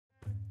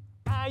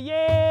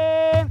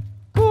Aye,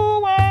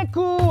 kuwe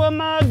kuwa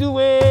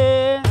maduwe.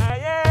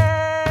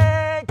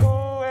 Aye,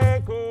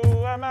 kuwe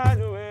kuwa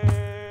maduwe.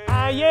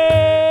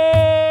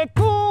 Aye,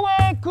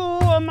 kuwe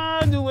kuwa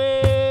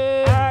maduwe.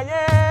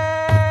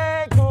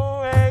 Aye,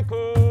 kuwe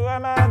kuwa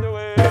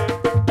maduwe.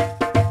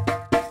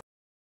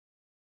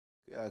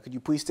 Could you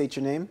please state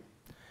your name?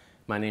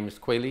 My name is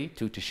Kweli,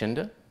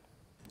 Tutashinda.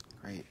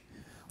 Great.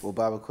 Well,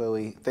 Baba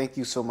Kweli, thank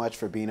you so much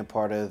for being a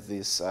part of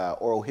this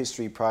oral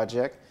history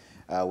project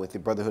with the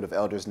Brotherhood of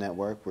Elders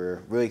Network.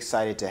 We're really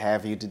excited to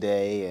have you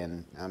today,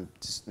 and I'm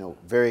just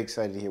very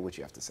excited to hear what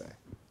you have to say.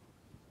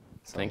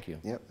 So, thank you.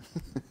 Yep.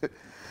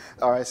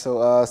 All right, so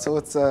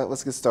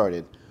let's get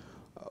started.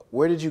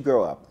 Where did you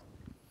grow up?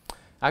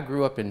 I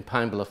grew up in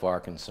Pine Bluff,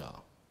 Arkansas.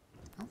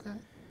 Okay.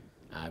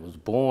 I was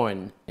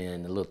born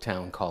in a little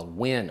town called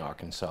BOEN,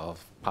 Arkansas,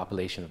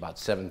 population of about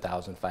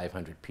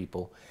 7,500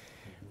 people,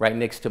 right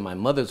next to my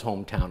mother's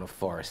hometown of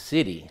Forest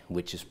City,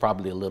 which is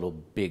probably a little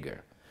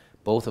bigger.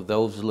 Both of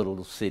those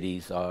little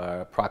cities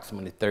are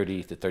approximately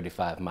 30 to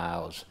 35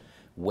 miles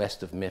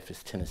west of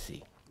Memphis,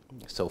 Tennessee.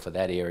 So for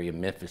that area,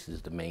 Memphis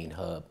is the main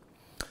hub.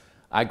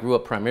 I grew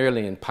up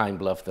primarily in Pine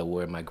Bluff, though,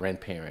 where my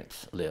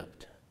grandparents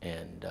lived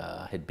and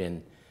had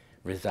been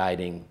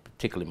residing,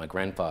 particularly my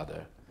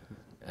grandfather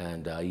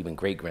and even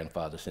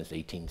great-grandfather, since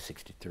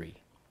 1863.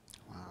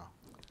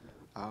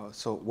 Wow.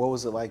 So what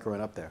was it like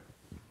growing up there?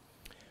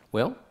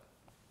 Well,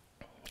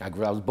 I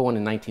was born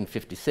in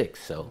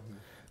 1956, so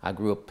I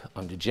grew up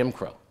under Jim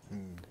Crow.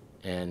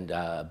 And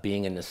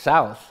being in the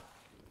South,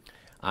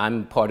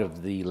 I'm part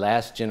of the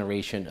last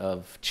generation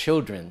of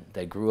children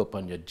that grew up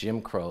under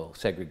Jim Crow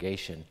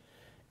segregation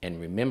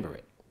and remember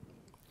it.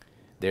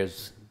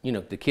 There's,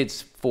 the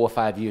kids 4 or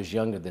 5 years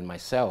younger than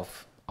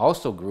myself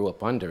also grew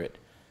up under it,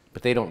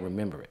 but they don't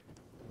remember it.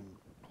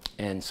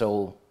 And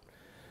so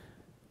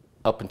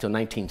up until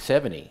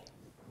 1970,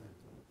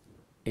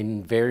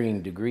 in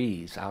varying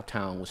degrees, our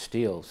town was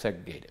still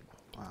segregated.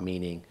 Wow.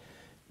 Meaning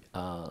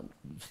you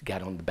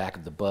got on the back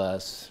of the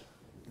bus,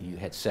 you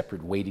had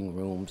separate waiting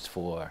rooms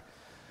for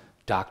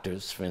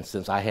doctors. For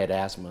instance, I had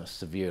asthma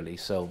severely,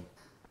 so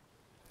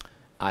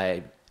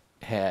I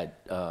had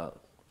an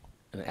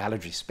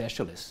allergy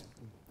specialist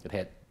that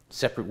had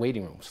separate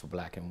waiting rooms for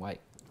black and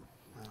white.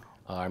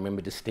 Wow. I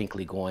remember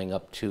distinctly going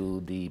up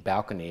to the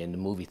balcony in the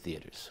movie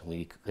theaters.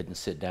 We couldn't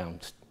sit down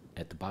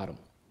at the bottom.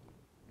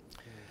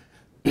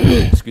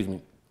 Excuse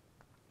me.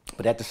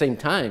 But at the same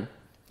time,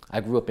 I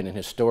grew up in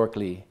a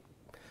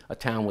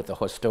town with a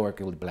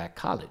historically black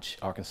college,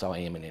 Arkansas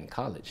A&M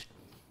College,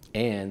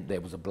 and there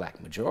was a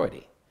black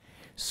majority.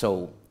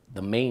 So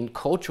the main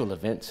cultural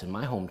events in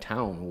my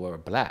hometown were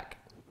black.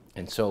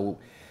 And so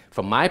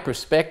from my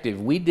perspective,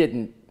 we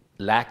didn't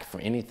lack for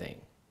anything.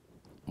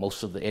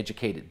 Most of the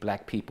educated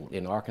black people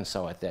in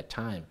Arkansas at that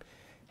time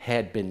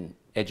had been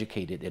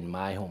educated in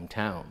my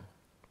hometown.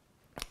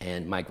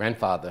 And my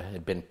grandfather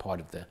had been part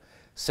of the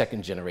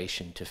second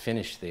generation to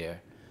finish there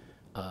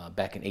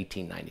back in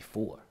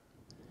 1894.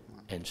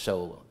 And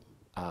so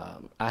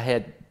I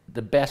had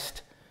the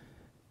best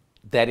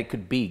that it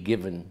could be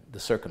given the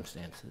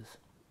circumstances.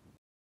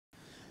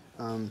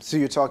 So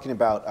you're talking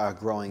about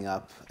growing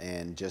up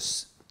and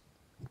just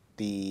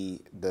the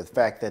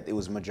fact that it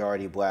was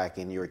majority black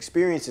and your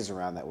experiences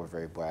around that were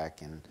very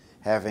black, and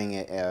having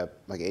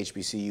like a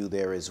HBCU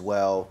there as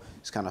well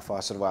has kind of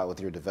fostered a lot with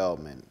your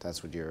development.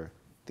 That's what I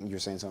think you're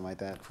saying something like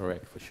that?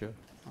 Correct, for sure.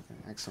 Okay,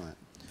 excellent.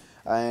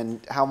 And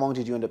how long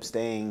did you end up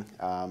staying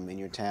in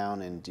your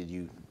town, and did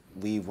you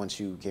leave once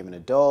you became an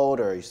adult,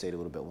 or you stayed a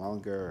little bit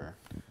longer? Or?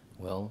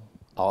 Well,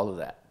 all of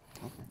that.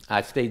 Okay.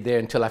 I stayed there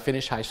until I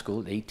finished high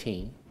school at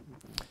 18,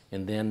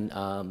 and then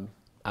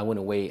I went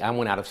away. I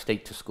went out of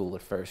state to school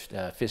at first,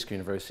 Fisk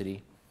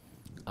University,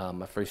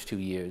 my first 2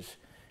 years,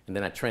 and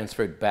then I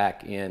transferred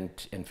back in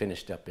and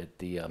finished up at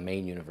the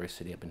Maine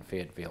University up in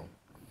Fayetteville.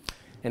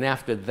 And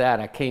after that,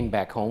 I came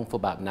back home for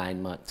about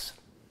 9 months.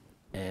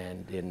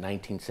 And in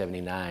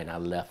 1979, I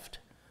left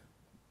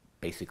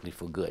basically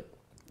for good.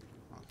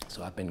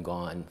 So I've been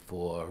gone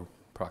for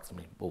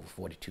approximately over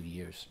 42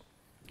 years.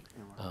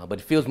 But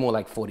it feels more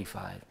like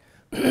 45.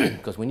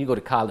 Because when you go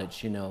to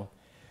college,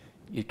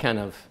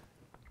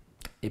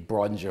 it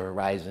broadens your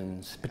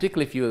horizons,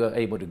 particularly if you're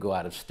able to go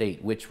out of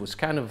state, which was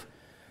kind of,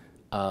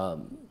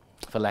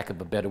 for lack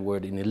of a better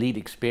word, an elite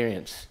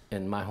experience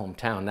in my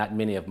hometown. Not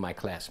many of my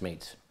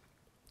classmates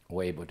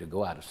were able to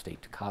go out of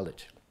state to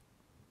college.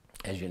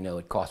 As you know,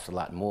 it costs a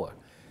lot more.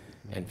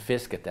 And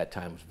Fisk at that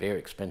time was very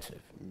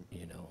expensive,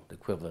 the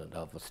equivalent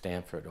of a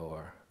Stanford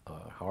or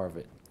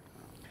Harvard.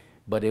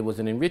 But it was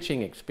an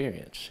enriching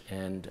experience.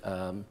 And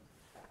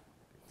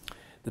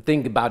the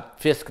thing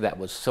about Fisk that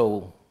was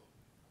so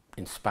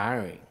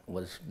inspiring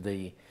was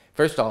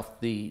first off,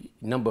 the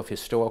number of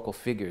historical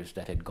figures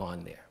that had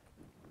gone there.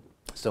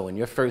 So in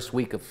your first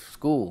week of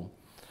school,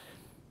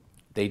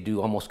 they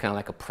do almost kind of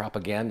like a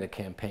propaganda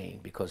campaign,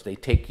 because they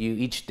take you,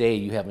 each day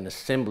you have an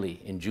assembly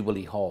in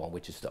Jubilee Hall,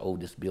 which is the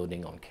oldest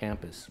building on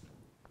campus.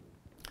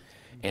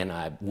 And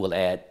I will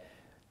add,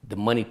 the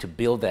money to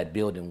build that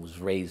building was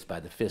raised by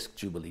the Fisk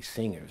Jubilee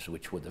Singers,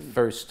 which were the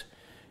first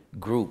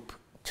group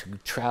to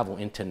travel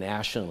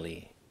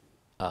internationally,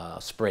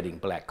 spreading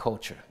black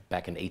culture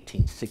back in the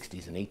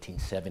 1860s and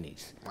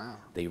 1870s. Wow.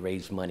 They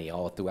raised money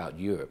all throughout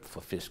Europe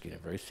for Fisk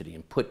University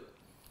and put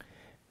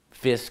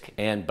Fisk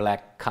and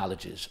black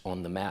colleges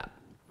on the map.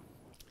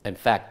 In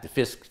fact, the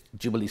Fisk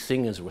Jubilee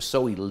Singers were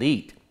so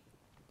elite,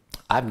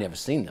 I've never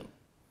seen them.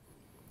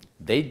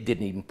 They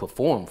didn't even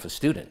perform for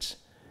students.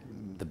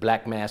 The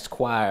Black Mass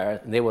Choir,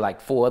 and there were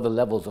like 4 other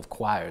levels of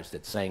choirs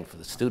that sang for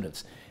the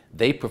students.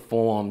 They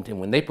performed, and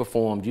when they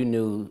performed, you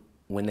knew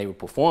when they were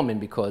performing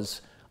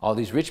because all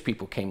these rich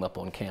people came up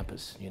on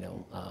campus, you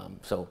know.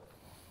 So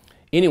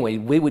anyway,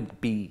 we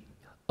would be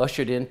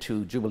ushered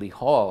into Jubilee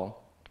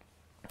Hall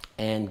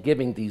and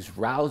giving these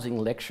rousing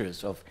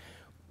lectures of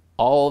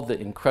all the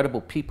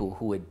incredible people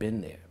who had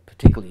been there,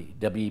 particularly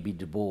W.E.B.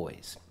 Du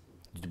Bois.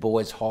 Du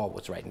Bois Hall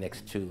was right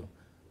next to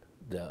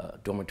the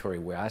dormitory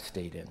where I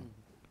stayed in.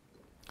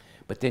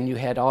 But then you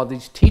had all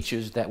these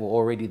teachers that were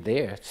already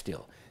there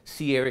still.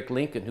 C. Eric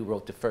Lincoln, who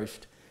wrote the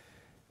first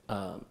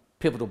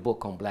pivotal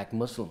book on black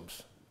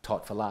Muslims,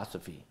 taught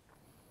philosophy.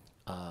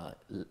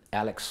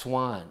 Alex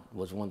Swan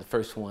was one of the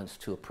first ones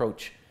to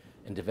approach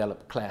and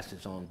develop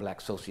classes on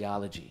black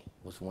sociology,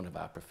 was one of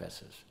our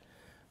professors.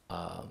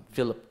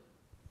 Philip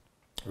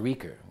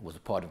Rieker was a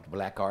part of the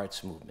black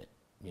arts movement,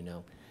 you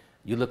know.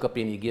 You look up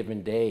any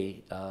given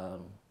day,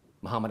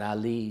 Muhammad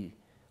Ali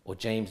or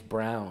James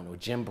Brown or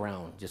Jim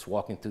Brown just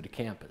walking through the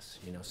campus,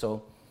 you know.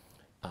 So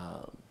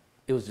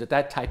it was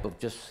that type of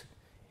just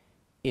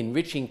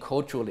enriching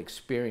cultural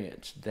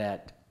experience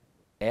that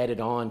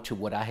added on to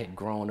what I had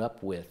grown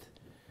up with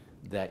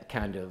that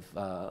kind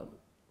of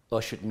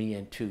ushered me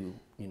into,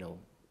 you know,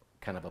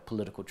 kind of a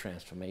political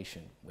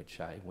transformation, which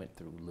I went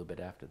through a little bit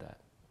after that.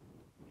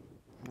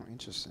 Oh,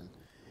 interesting.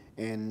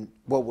 And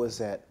what was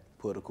that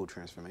political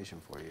transformation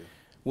for you?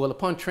 Well,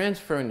 upon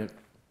transferring to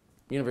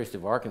University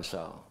of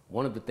Arkansas,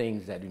 one of the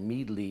things that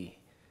immediately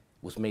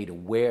was made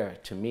aware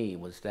to me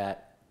was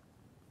that,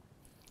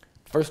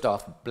 first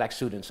off, black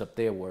students up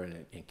there were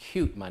an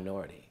acute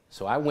minority.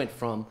 So I went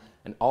from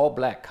an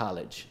all-black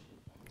college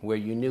where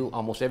you knew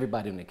almost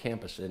everybody on the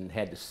campus and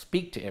had to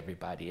speak to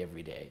everybody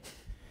every day,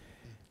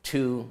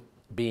 to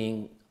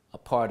being a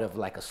part of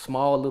like a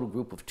small little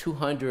group of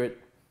 200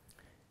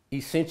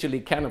 essentially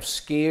kind of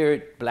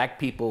scared black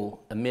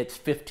people amidst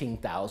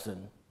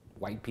 15,000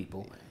 white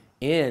people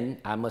in,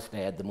 I must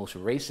add, the most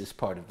racist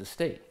part of the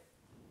state.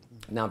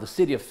 Now, the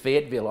city of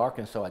Fayetteville,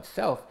 Arkansas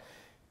itself,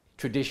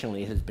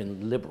 traditionally has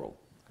been liberal.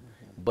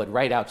 But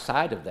right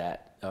outside of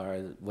that are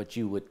what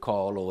you would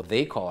call, or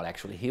they call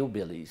actually,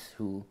 hillbillies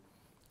who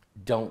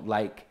don't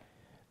like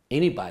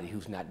anybody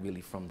who's not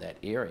really from that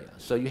area.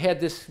 So you had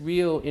this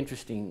real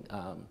interesting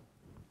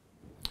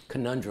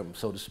conundrum,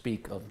 so to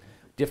speak, of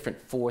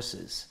different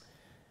forces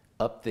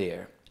up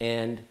there.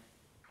 And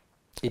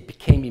it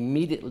became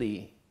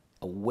immediately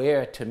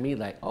aware to me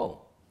like,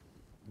 oh,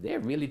 they're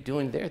really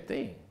doing their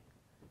thing.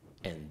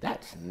 And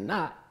that's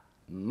not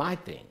my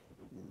thing.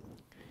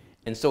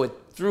 And so it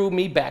threw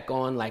me back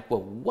on like,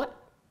 well,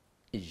 what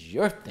is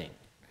your thing?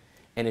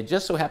 And it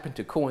just so happened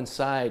to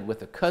coincide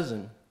with a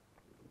cousin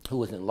who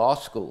was in law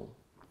school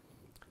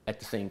at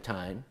the same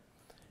time.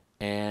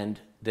 And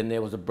then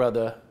there was a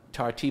brother,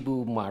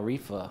 Tartibu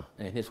Marifa,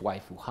 and his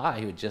wife, Uhai,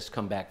 who had just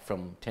come back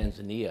from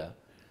Tanzania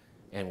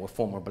and were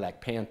former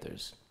Black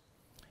Panthers.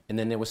 And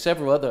then there were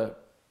several other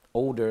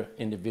older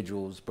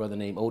individuals, a brother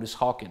named Otis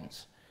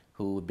Hawkins,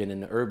 who had been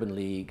in the Urban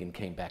League and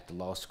came back to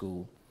law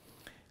school,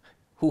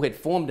 who had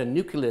formed a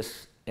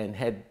nucleus and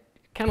had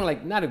kind of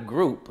like, not a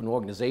group, an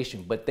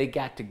organization, but they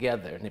got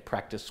together and they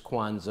practiced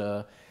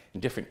Kwanzaa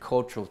and different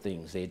cultural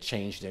things. They had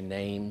changed their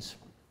names.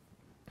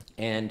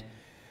 And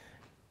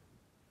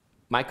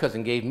my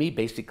cousin gave me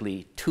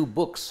basically 2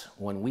 books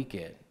one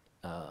weekend,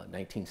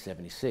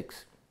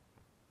 1976.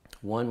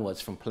 One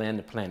was From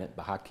Planet to Planet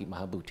by Haki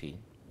Mahabuti,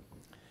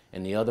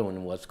 and the other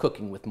one was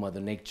Cooking with Mother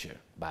Nature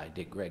by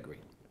Dick Gregory.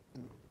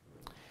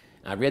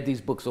 I read these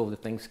books over the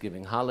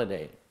Thanksgiving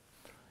holiday,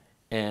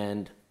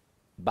 and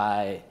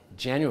by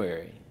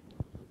January,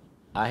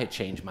 I had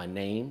changed my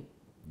name,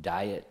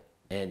 diet,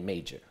 and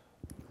major.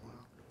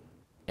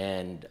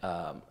 And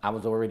I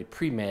was already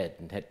pre-med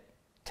and had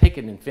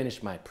taken and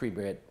finished my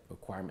pre-med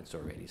requirements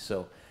already.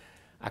 So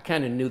I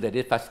kind of knew that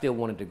if I still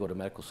wanted to go to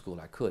medical school,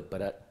 I could,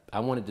 but I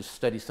wanted to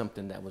study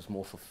something that was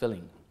more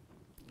fulfilling.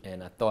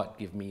 And I thought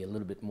give me a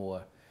little bit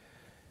more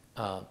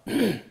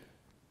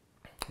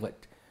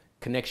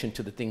connection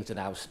to the things that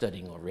I was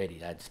studying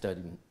already. I'd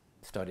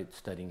started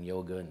studying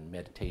yoga and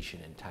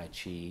meditation and Tai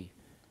Chi,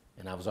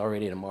 and I was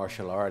already a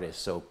martial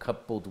artist. So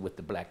coupled with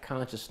the Black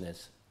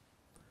consciousness,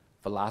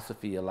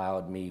 philosophy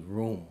allowed me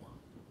room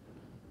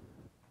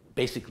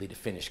basically to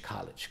finish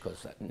college,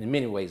 because in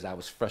many ways I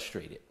was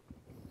frustrated.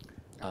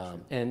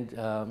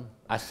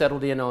 I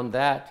settled in on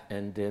that,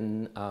 and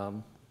then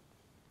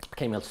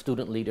became a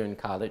student leader in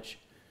college,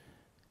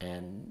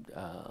 and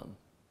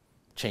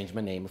changed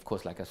my name, of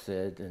course, like I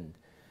said. And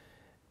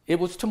it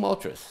was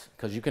tumultuous,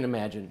 because you can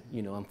imagine,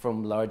 you know, I'm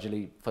from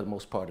largely, for the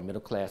most part, a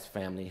middle-class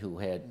family who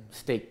had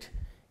staked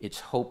its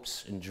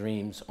hopes and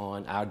dreams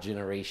on our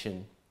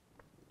generation,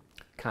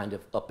 kind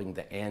of upping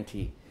the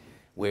ante,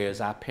 whereas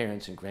our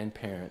parents and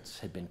grandparents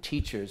had been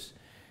teachers.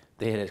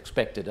 They had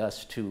expected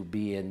us to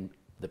be in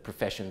the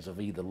professions of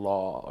either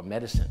law or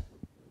medicine.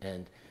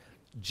 And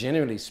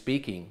generally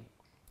speaking,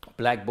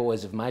 black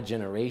boys of my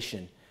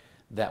generation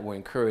that were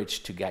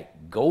encouraged to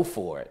go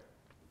for it,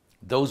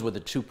 those were the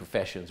two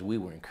professions we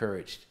were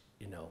encouraged.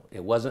 You know,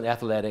 it wasn't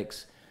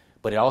athletics,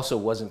 but it also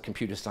wasn't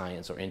computer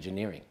science or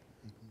engineering.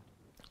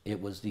 It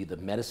was either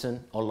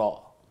medicine or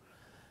law.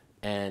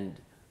 And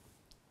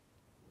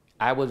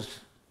I was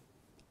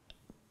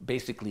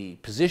basically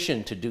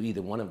positioned to do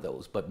either one of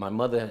those, but my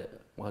mother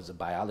was a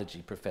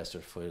biology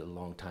professor for a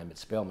long time at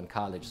Spelman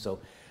College, so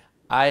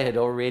I had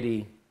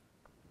already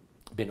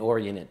been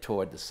oriented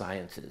toward the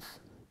sciences,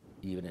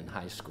 even in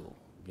high school,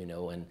 you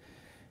know, and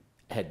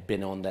had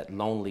been on that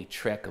lonely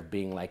trek of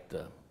being like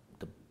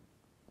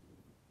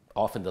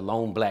often the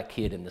lone black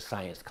kid in the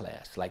science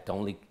class, like the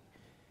only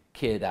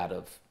kid out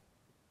of,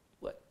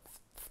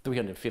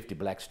 350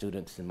 black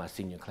students in my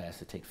senior class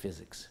to take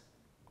physics.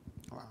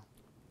 Wow.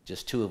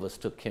 Just 2 of us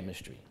took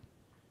chemistry.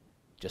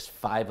 Just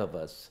 5 of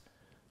us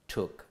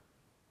took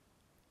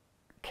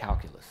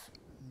calculus.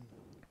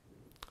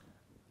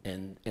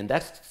 And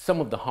that's some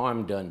of the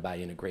harm done by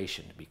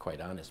integration, to be quite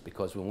honest,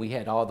 because when we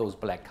had all those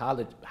black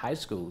high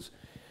schools,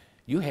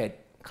 you had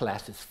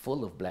classes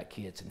full of black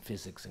kids in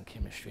physics and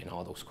chemistry and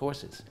all those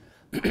courses.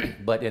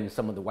 But in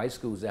some of the white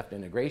schools after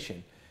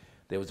integration,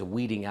 there was a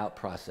weeding out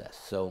process.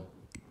 So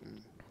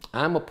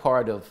I'm a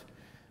part of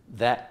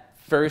that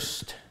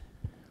first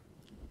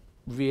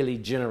really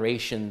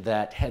generation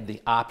that had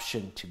the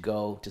option to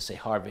go to, say,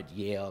 Harvard,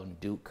 Yale, and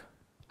Duke.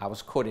 I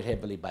was courted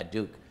heavily by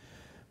Duke.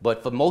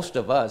 But for most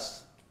of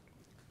us,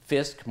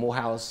 Fisk,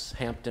 Morehouse,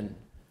 Hampton,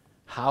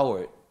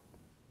 Howard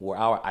were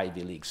our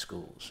Ivy League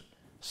schools.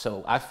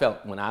 So I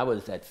felt when I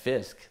was at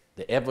Fisk,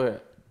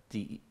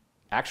 the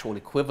actual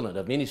equivalent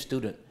of any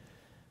student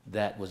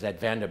that was at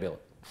Vanderbilt,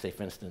 say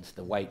for instance,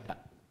 the white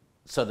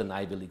Southern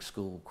Ivy League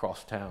school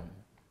across town.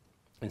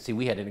 And see,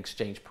 we had an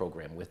exchange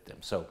program with them.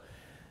 So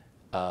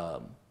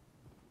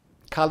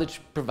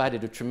college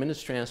provided a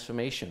tremendous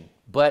transformation,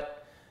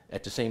 but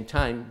at the same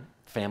time,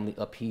 family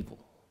upheaval.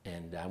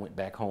 And I went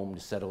back home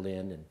to settle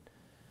in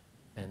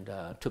and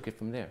took it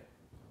from there.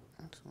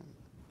 Excellent.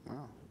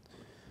 Wow.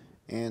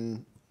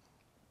 And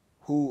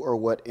who or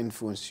what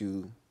influenced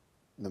you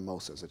the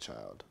most as a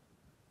child?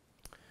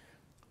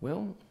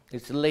 Well,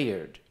 it's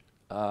layered.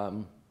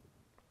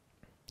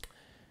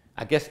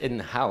 I guess in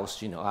the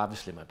house, you know,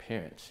 obviously my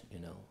parents, you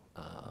know,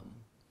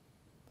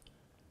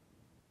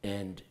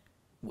 and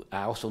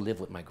I also live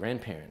with my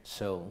grandparents.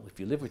 So if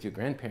you live with your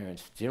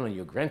grandparents, generally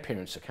your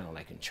grandparents are kind of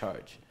like in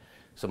charge.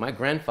 So my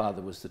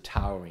grandfather was the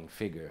towering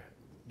figure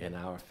in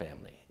our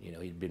family. You know,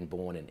 he'd been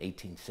born in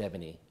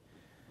 1870,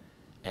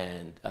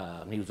 and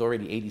he was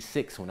already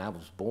 86 when I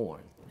was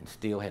born and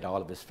still had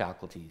all of his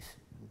faculties.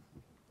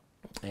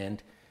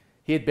 And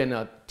he had been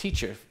a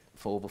teacher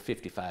for over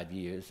 55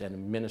 years and a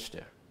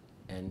minister.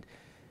 And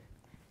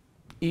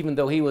even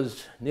though he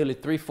was nearly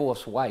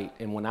 3/4 white,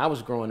 and when I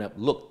was growing up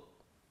looked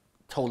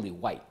totally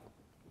white,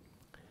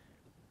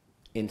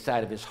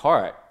 inside of his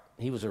heart,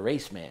 he was a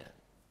race man.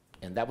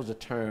 And that was a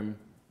term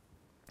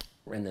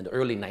in the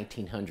early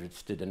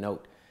 1900s to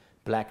denote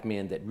black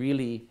men that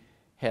really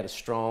had a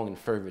strong and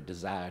fervent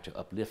desire to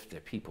uplift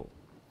their people.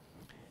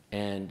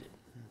 And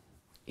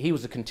he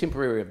was a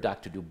contemporary of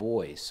Dr. Du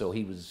Bois, so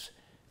he was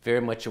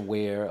very much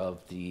aware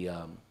of the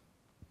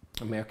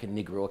American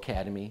Negro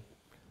Academy.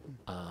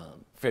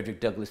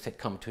 Frederick Douglass had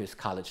come to his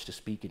college to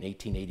speak in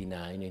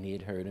 1889, and he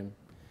had heard him.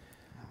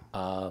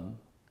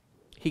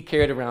 He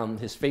carried around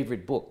his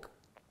favorite book,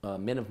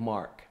 Men of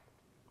Mark,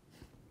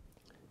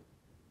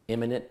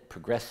 Eminent,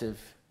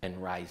 Progressive,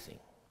 and Rising.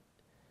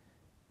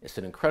 It's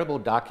an incredible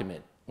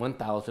document,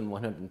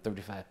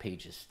 1,135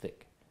 pages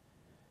thick.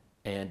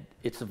 And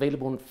it's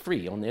available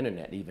free on the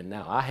internet even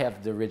now. I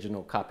have the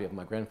original copy of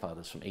my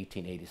grandfather's from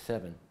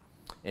 1887.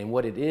 And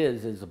what it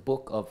is a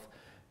book of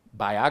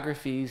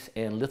biographies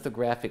and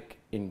lithographic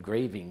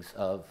engravings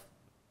of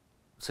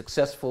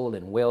successful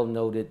and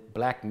well-noted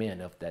black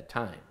men of that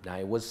time. Now,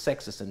 it was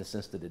sexist in the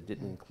sense that it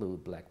didn't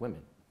include black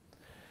women.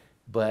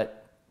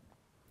 But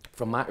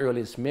from my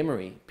earliest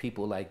memory,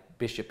 people like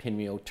Bishop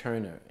Henry O.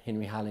 Turner,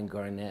 Henry Highland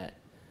Garnett,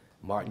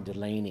 Martin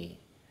Delany,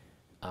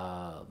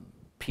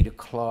 Peter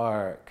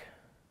Clark,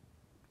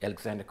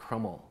 Alexander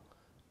Crummell,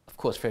 of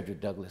course Frederick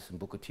Douglass and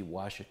Booker T.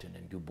 Washington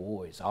and Du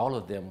Bois, all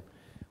of them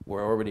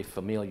were already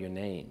familiar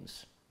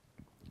names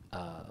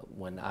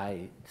when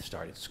I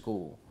started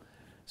school.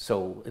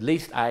 So at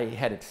least I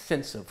had a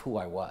sense of who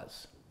I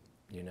was,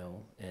 you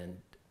know, and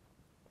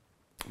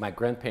my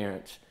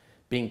grandparents,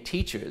 being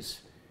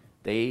teachers,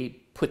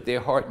 they put their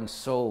heart and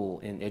soul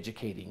in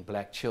educating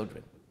black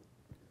children.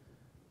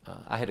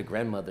 I had a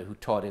grandmother who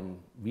taught in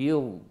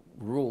real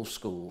rural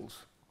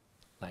schools,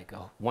 like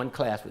one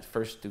class with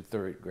 1st through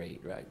 3rd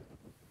grade, right?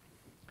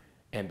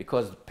 And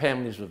because the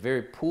families were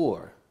very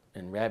poor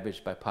and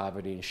ravaged by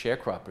poverty and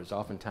sharecroppers,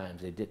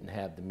 oftentimes they didn't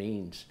have the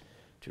means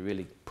to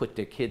really put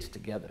their kids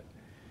together.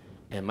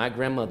 And my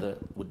grandmother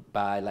would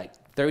buy like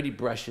 30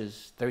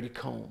 brushes, 30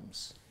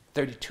 combs,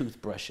 30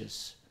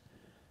 toothbrushes,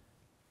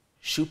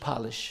 shoe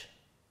polish,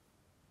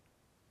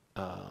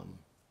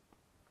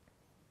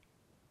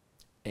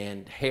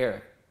 and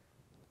hair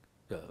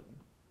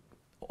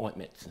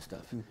ointments and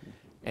stuff,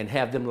 and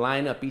have them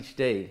line up each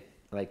day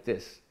like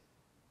this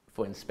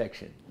for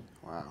inspection.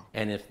 Wow.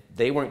 And if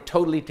they weren't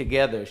totally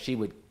together, she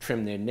would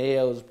trim their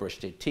nails, brush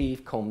their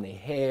teeth, comb their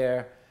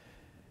hair.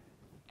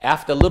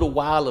 After a little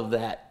while of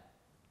that,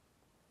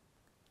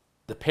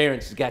 the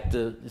parents got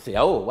to say,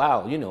 oh,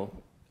 wow, you know,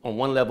 on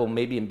one level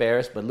maybe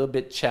embarrassed, but a little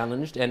bit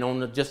challenged, and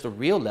on just a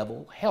real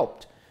level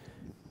helped.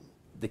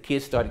 The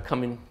kids started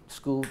coming to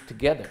school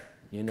together,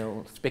 you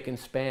know, spick and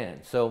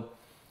span. So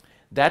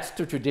that's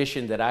the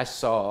tradition that I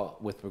saw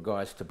with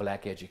regards to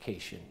black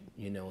education,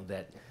 you know,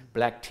 that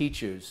black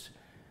teachers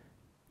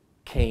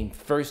came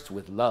first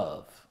with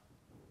love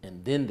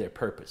and then their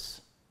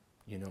purpose,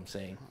 you know what I'm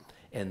saying?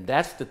 And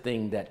that's the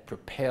thing that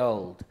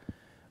propelled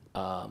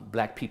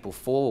black people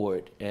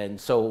forward. And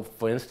so,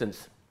 for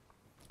instance,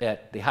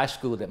 at the high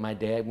school that my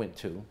dad went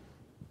to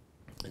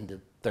in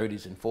the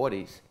 30s and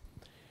 40s,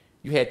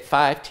 you had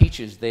 5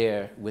 teachers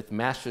there with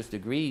master's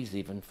degrees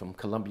even from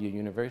Columbia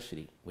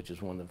University, which is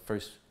one of the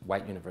first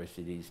white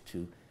universities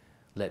to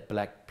let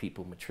black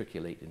people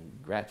matriculate in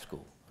grad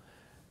school.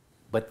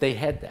 But they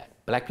had that.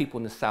 Black people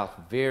in the South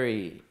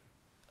very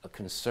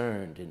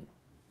concerned and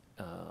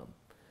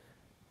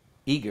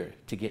eager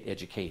to get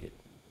educated.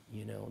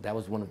 You know, that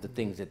was one of the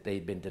things that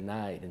they'd been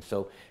denied. And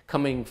so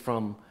coming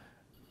from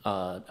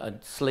a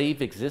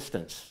slave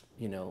existence,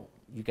 you know,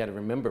 you got to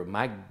remember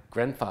my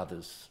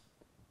grandfather's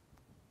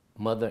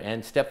mother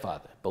and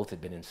stepfather both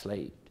had been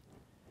enslaved.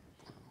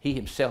 He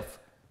himself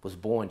was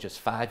born just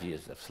 5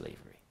 years of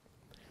slavery.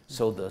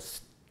 So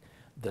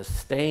the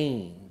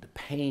stain, the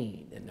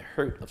pain, and the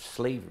hurt of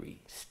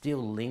slavery still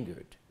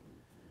lingered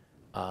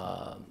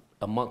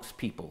amongst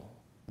people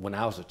when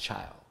I was a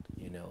child,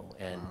 you know,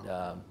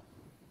 and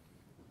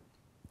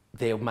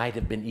there might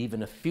have been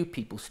even a few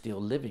people still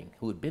living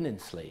who had been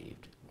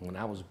enslaved when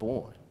I was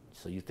born.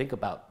 So you think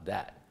about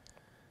that.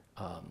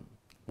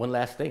 One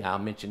last thing I'll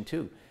mention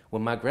too.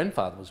 When my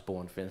grandfather was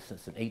born, for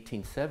instance, in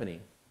 1870,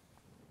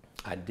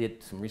 I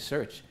did some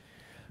research.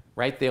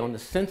 Right there on the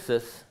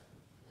census,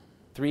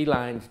 3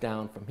 lines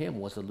down from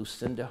him was a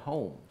Lucinda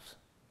Holmes,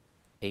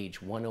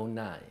 age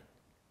 109,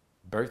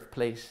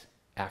 birthplace,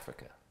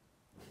 Africa.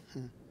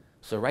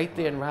 So right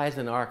there in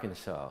Rising,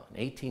 Arkansas,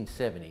 in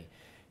 1870,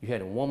 you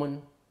had a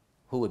woman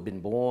who had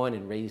been born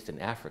and raised in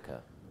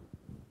Africa,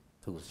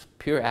 who was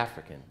pure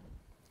African,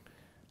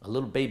 a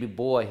little baby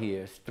boy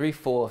here,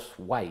 3/4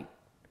 white,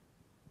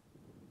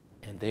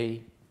 and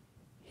they,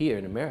 here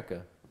in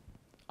America,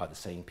 are the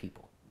same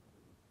people.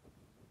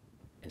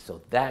 And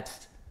so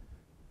that's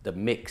the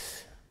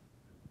mix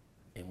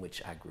in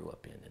which I grew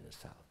up in the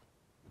South.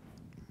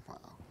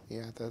 Wow.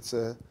 Yeah, that's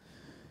a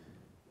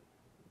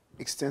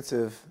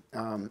extensive,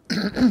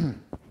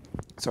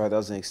 sorry, that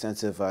was an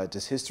extensive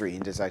just history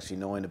and just actually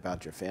knowing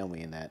about your family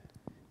in that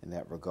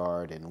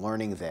regard and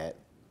learning that.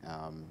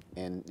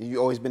 And you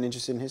always been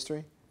interested in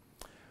history?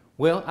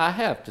 Well, I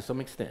have to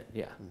some extent,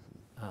 yeah.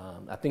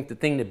 I think the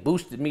thing that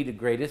boosted me the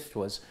greatest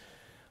was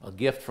a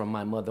gift from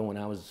my mother when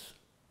I was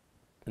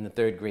in the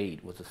 3rd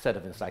grade, was a set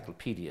of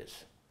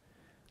encyclopedias.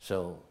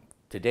 So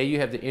today you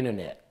have the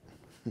internet.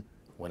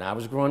 When I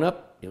was growing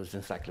up, it was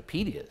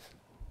encyclopedias.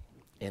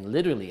 And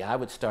literally I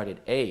would start at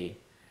A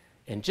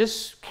and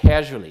just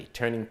casually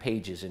turning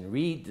pages and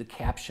read the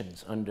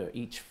captions under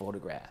each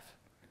photograph.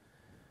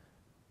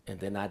 And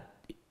then I'd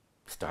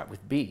start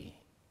with B.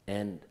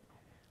 And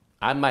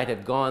I might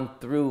have gone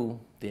through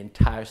the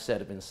entire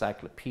set of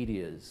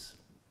encyclopedias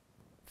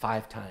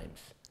 5 times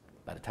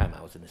by the time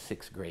I was in the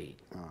 6th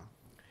grade.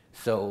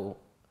 So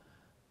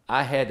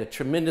I had a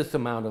tremendous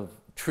amount of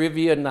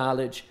trivia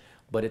knowledge,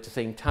 but at the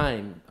same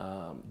time,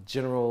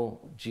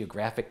 general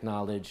geographic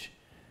knowledge,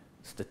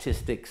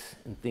 statistics,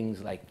 and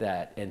things like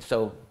that. And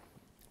so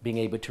being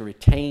able to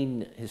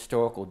retain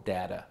historical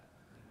data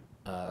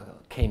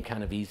came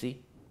kind of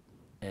easy.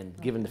 And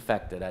given the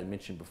fact that I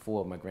mentioned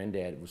before, my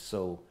granddad was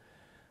so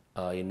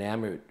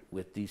enamored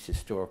with these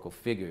historical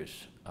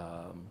figures.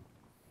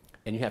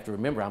 And you have to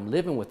remember, I'm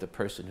living with a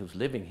person who's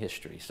living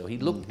history, so he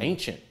looked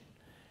ancient.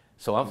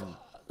 So,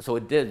 so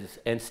it did,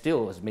 and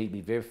still has made me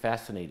very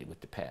fascinated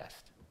with the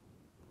past.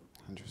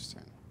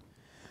 Interesting.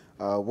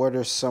 What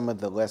are some of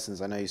the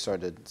lessons, I know you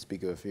started to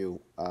speak of a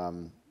few,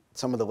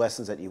 some of the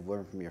lessons that you've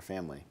learned from your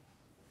family?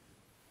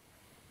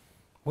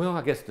 Well,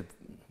 I guess the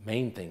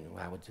main thing,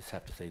 I would just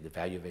have to say the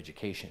value of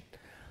education.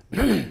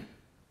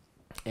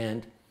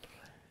 And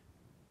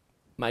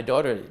my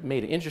daughter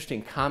made an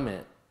interesting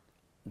comment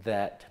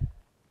that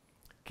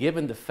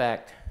given the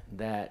fact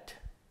that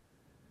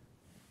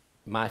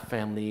my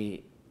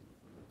family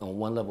on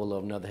one level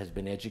or another has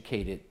been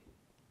educated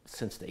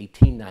since the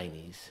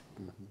 1890s,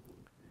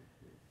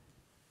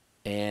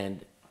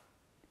 and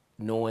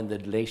knowing the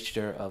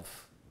nature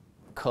of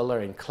color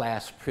and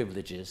class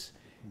privileges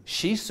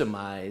she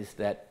surmised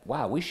that,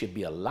 wow, we should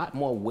be a lot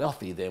more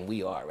wealthy than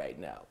we are right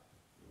now.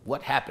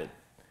 What happened?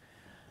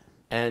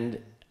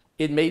 And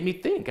it made me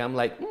think. I'm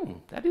like,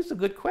 that is a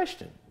good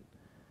question.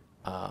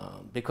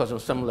 Because on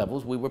some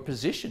levels we were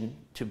positioned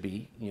to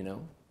be, you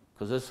know,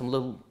 because there's some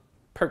little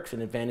perks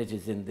and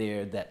advantages in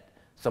there that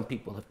some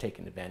people have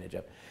taken advantage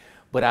of.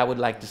 But I would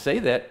like to say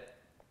that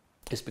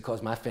it's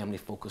because my family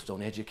focused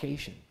on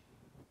education.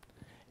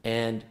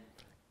 And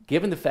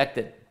given the fact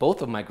that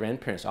both of my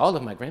grandparents, all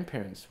of my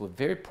grandparents were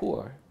very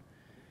poor,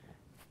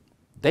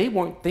 they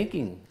weren't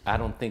thinking, I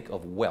don't think,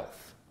 of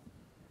wealth.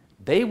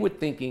 They were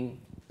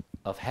thinking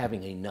of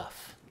having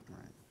enough,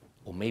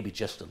 or maybe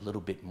just a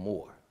little bit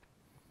more.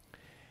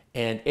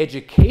 And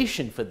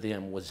education for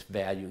them was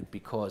valued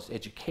because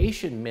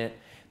education meant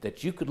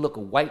that you could look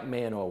a white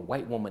man or a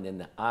white woman in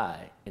the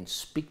eye and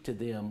speak to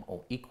them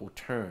on equal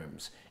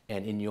terms,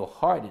 and in your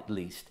heart at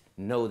least,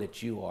 know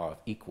that you are of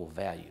equal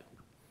value.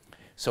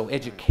 So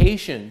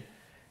education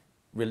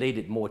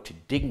related more to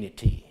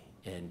dignity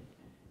and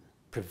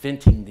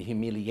preventing the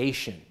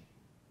humiliation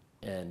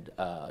and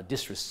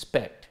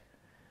disrespect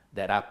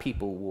that our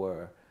people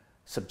were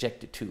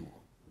subjected to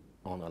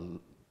on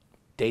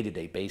a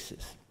day-to-day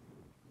basis.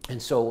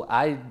 And so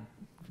I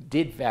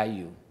did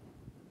value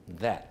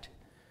that.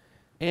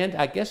 And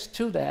I guess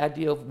too, the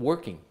idea of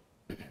working.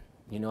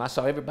 You know, I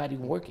saw everybody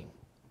working,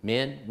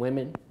 men,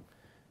 women,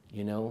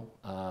 you know.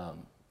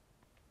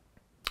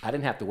 I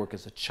didn't have to work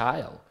as a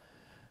child,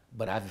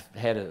 but I've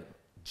had a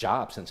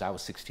job since I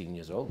was 16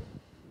 years old,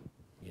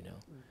 you know.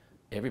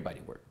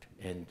 Everybody worked.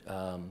 And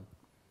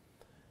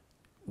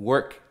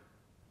work,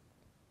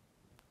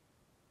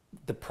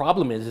 the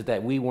problem is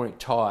that we weren't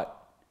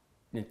taught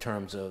in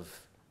terms of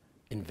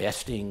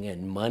investing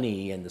and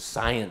money and the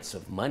science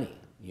of money,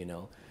 you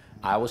know.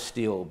 I was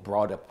still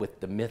brought up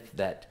with the myth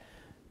that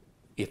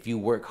if you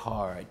work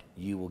hard,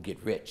 you will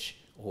get rich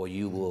or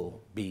you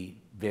will be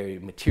very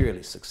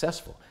materially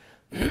successful.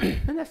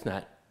 And that's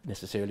not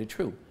necessarily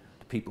true.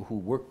 The people who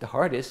work the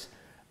hardest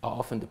are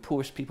often the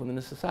poorest people in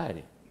the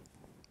society.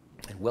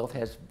 And wealth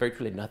has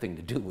virtually nothing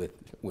to do with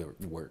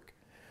work.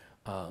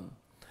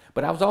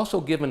 But I was also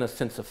given a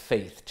sense of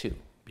faith too,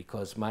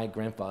 because my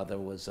grandfather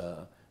was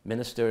a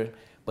minister,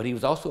 but he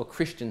was also a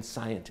Christian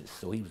scientist,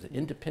 so he was an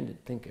independent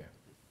thinker.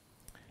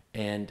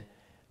 And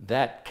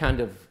that kind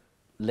of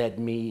led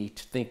me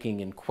to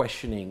thinking and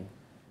questioning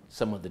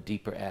some of the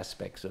deeper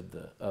aspects of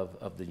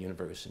the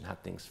universe and how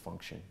things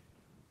function.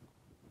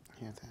 I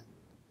hear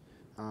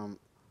that.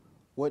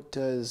 What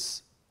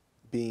does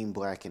being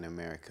black in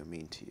America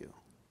mean to you?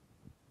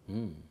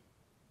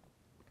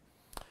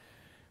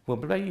 Well,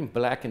 being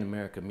black in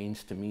America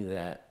means to me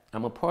that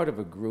I'm a part of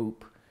a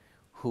group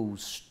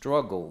whose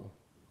struggle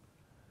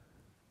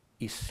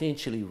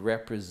essentially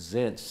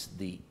represents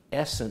the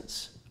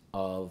essence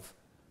of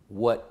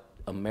what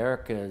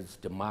America's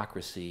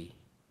democracy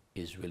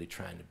is really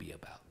trying to be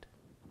about.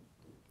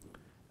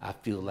 I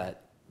feel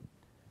that,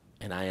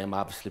 and I am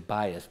obviously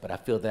biased, but I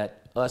feel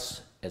that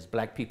us as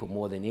black people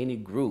more than any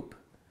group,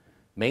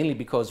 mainly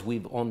because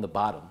we've on the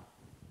bottom,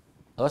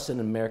 us and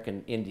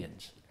American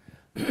Indians,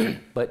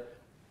 but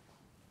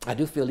I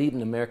do feel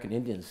even American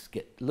Indians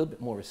get a little bit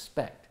more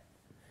respect.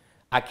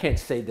 I can't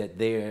say that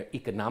they're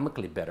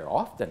economically better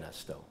off than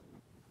us though.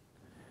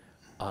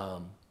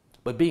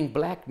 But being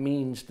black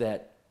means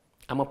that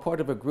I'm a part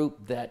of a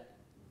group that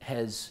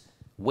has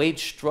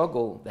waged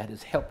struggle that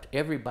has helped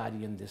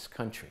everybody in this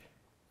country,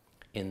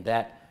 in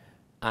that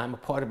I'm a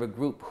part of a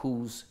group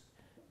whose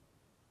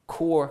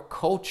core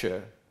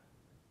culture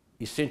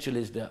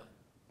essentially is the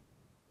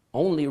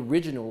only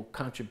original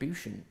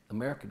contribution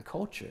American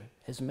culture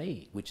has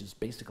made, which is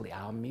basically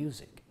our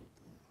music.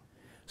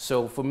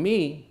 So for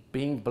me,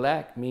 being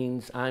black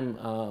means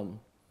I'm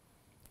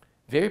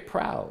very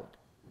proud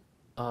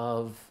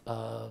of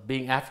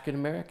being African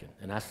American,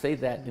 and I say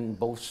that in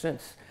both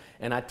sense.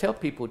 And I tell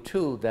people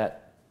too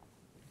that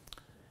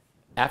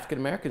African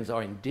Americans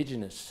are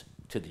indigenous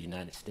to the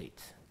United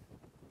States.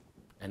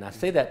 And I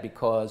say that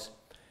because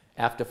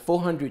after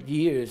 400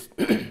 years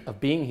of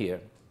being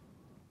here,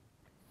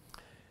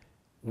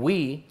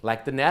 we,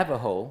 like the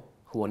Navajo,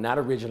 who are not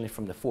originally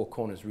from the Four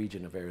Corners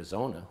region of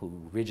Arizona,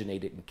 who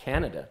originated in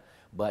Canada,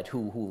 but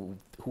who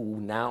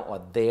now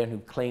are there and who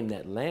claim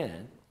that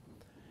land,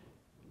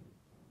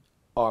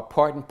 are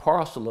part and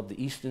parcel of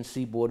the eastern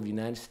seaboard of the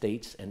United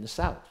States and the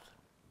South.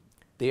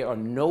 There are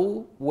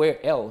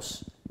nowhere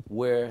else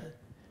where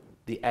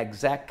the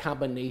exact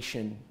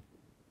combination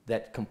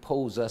that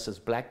compose us as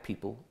black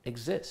people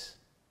exists.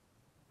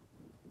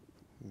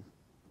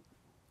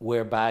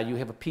 Whereby you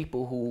have a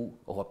people who,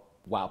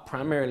 while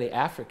primarily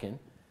African,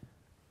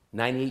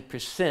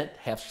 98%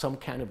 have some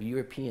kind of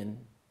European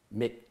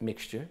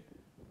mixture,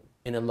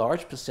 and a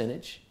large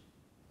percentage,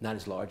 not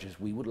as large as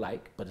we would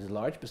like, but a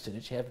large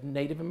percentage have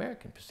Native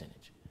American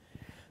percentage.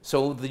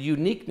 So the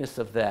uniqueness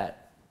of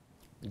that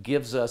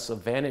gives us a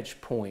vantage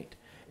point.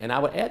 And I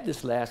would add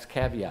this last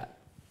caveat.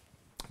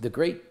 The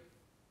great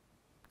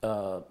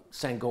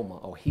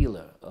Sangoma, or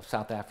healer of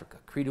South Africa,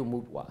 Credo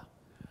Mutwa,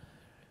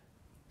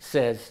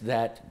 says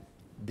that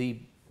the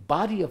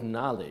body of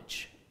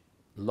knowledge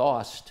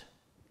lost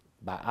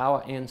by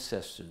our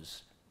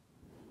ancestors,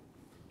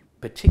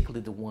 particularly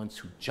the ones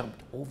who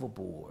jumped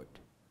overboard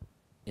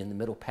in the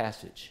Middle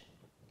Passage,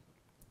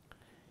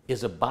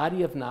 is a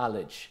body of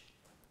knowledge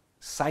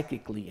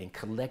psychically and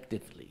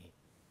collectively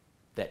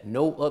that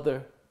no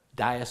other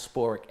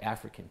diasporic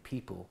African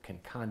people can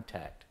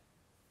contact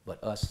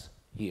but us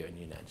here in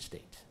the United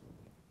States.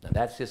 Now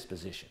that's his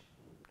position,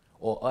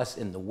 or us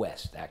in the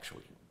West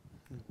actually,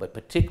 but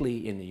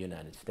particularly in the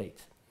United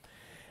States.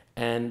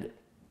 And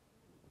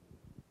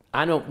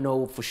I don't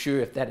know for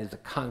sure if that is a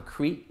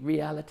concrete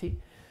reality,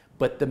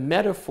 but the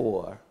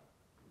metaphor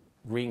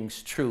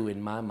rings true in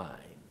my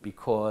mind,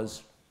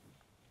 because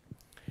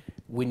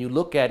when you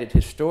look at it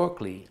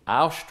historically,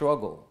 our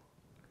struggle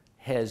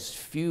has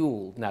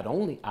fueled not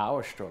only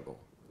our struggle,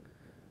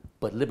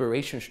 but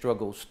liberation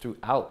struggles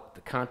throughout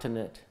the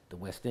continent, the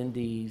West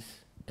Indies,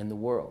 and the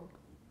world.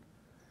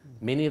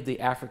 Many of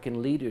the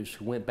African leaders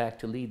who went back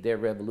to lead their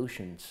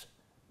revolutions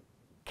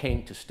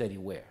came to study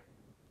where?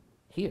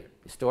 Here,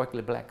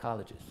 historically black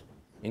colleges.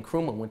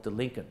 Nkrumah went to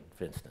Lincoln,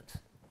 for instance.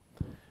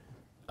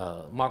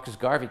 Marcus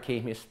Garvey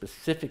came here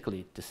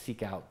specifically to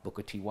seek out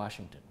Booker T.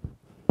 Washington.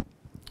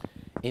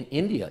 In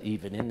India,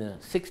 even in the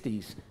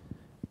 60s,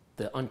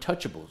 the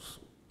Untouchables,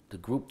 the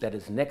group that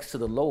is next to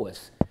the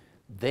lowest,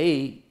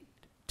 they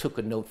took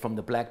a note from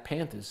the Black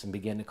Panthers and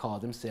began to call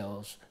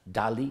themselves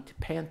Dalit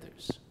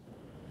Panthers.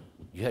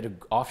 You had an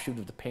offshoot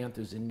of the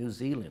Panthers in New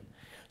Zealand.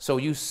 So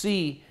you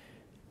see,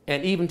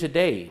 and even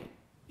today,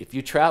 if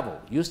you travel,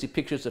 you'll see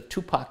pictures of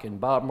Tupac and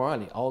Bob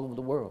Marley all over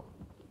the world,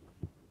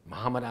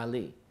 Muhammad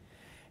Ali.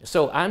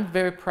 So I'm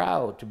very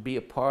proud to be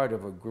a part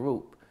of a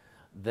group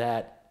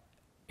that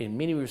in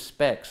many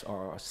respects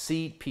are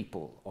seed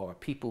people, or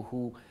people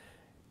who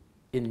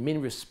in many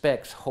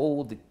respects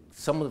hold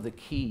some of the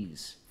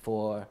keys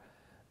for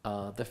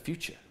the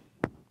future.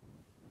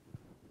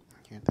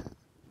 I hear that.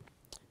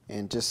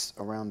 And just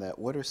around that,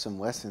 what are some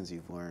lessons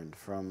you've learned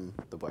from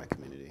the black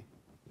community?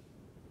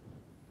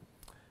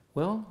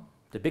 Well,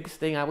 the biggest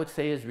thing I would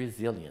say is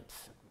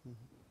resilience.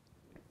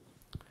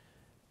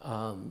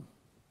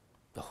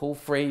 The whole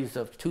phrase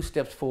of 2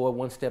 steps forward,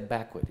 1 step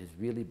backward has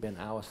really been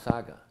our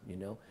saga, you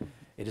know.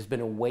 It has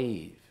been a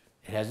wave.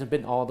 It hasn't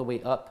been all the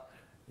way up.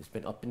 It's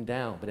been up and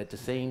down, but at the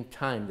same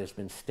time, there's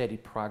been steady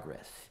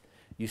progress.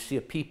 You see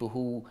a people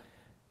who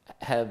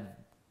have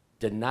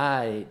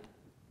denied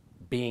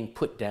being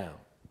put down.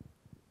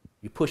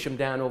 You push them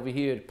down over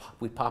here,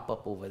 we pop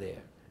up over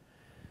there.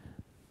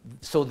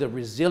 So the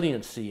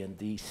resiliency and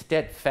the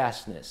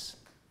steadfastness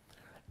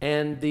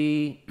and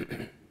the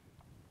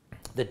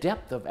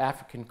depth of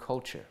African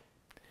culture.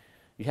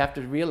 You have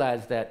to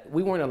realize that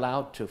we weren't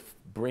allowed to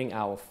bring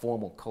our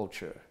formal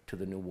culture to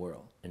the New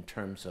World in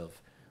terms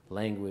of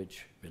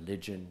language,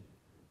 religion,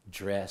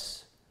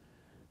 dress,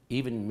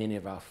 even many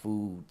of our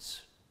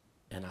foods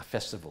and our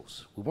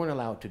festivals. We weren't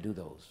allowed to do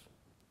those.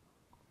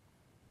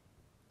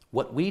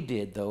 What we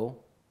did, though,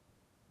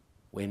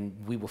 when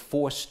we were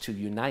forced to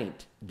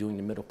unite during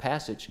the Middle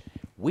Passage,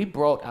 we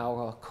brought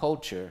our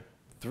culture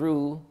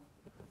through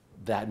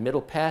that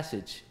Middle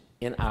Passage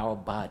in our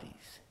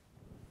bodies.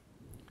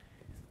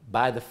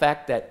 By the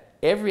fact that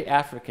every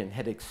African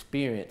had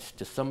experienced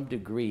to some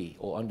degree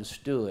or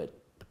understood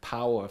the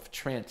power of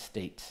trance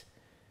states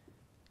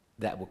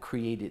that were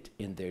created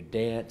in their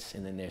dance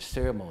and in their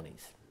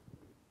ceremonies.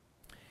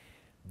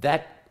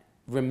 That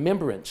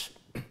remembrance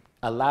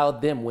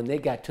allowed them, when they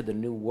got to the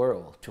New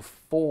World, to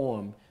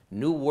form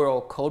New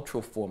World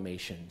cultural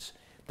formations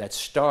that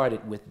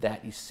started with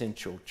that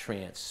essential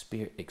trance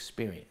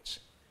experience.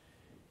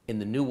 In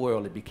the New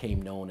World, it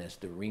became known as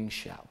the ring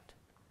shout.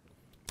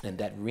 And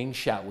that ring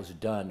shout was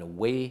done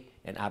away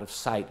and out of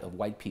sight of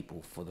white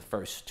people for the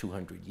first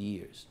 200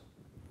 years.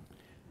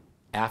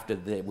 After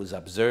it was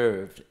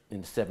observed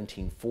in the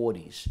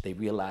 1740s, they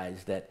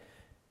realized that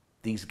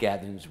these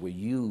gatherings were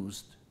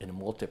used in a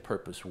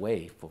multi-purpose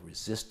way for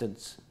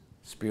resistance,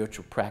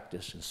 spiritual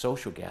practice, and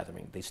social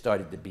gathering. They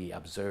started to be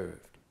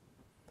observed.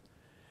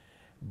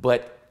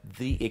 But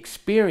the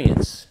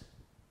experience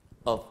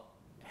of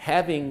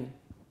having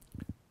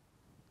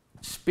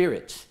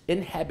spirits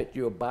inhabit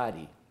your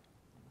body,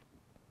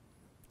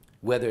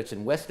 whether it's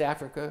in West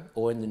Africa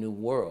or in the New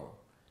World,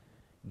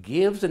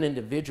 gives that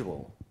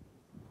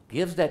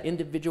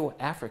individual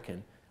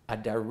African a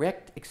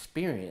direct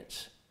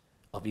experience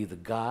of either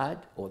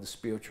God or the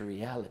spiritual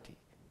reality.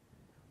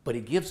 But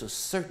it gives a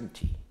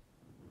certainty.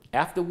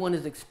 After one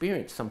has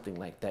experienced something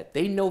like that,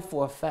 they know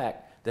for a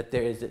fact that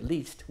there is at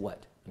least,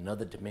 what?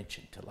 Another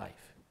dimension to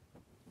life.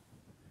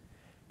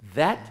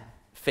 That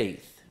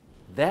faith,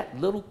 that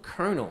little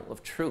kernel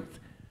of truth,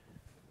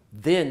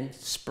 then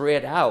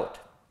spread out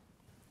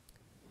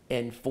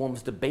and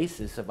forms the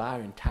basis of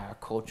our entire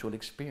cultural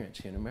experience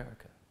here in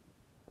America.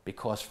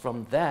 Because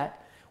from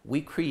that,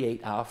 we create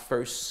our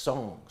first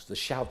songs, the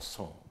shout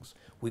songs.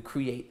 We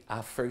create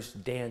our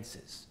first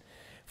dances.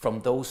 From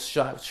those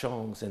shout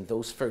songs and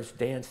those first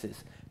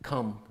dances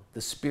come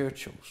the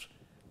spirituals,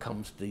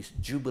 comes these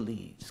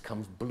jubilees,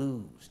 comes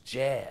blues,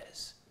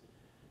 jazz.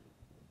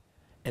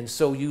 And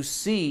so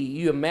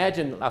you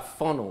imagine a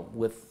funnel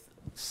with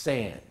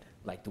sand,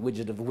 like the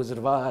Wizard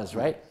of Oz,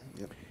 right?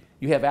 Yep.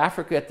 You have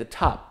Africa at the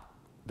top,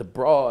 the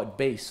broad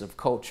base of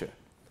culture.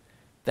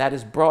 That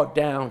is brought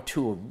down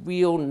to a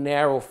real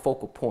narrow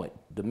focal point,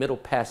 the middle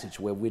passage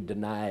where we're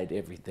denied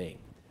everything.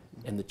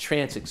 And the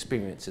trance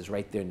experience is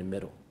right there in the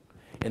middle.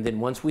 And then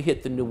once we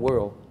hit the New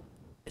World,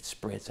 it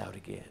spreads out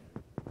again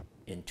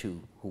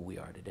into who we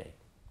are today.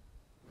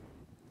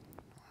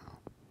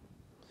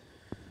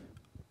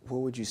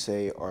 What would you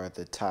say are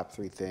the top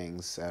 3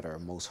 things that are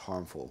most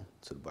harmful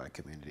to the Black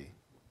community?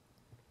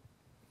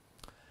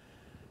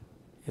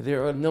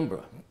 There are a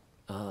number,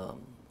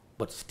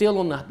 but still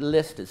on that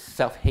list is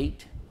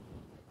self-hate,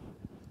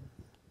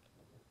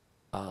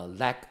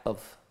 lack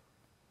of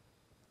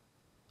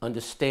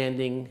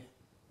understanding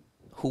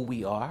who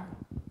we are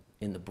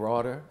in the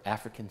broader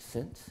African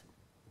sense,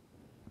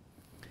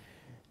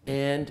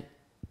 and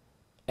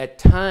at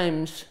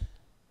times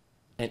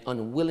an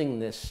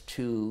unwillingness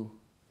to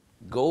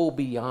go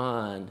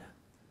beyond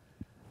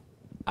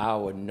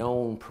our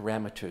known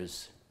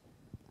parameters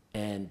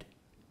and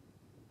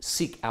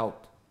seek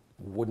out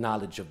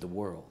knowledge of the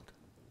world.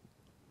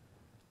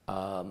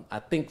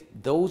 I think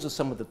those are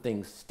some of the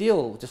things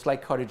still, just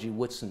like Carter G.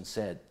 Woodson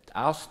said,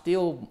 our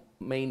still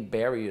main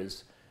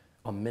barriers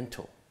are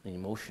mental and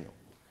emotional.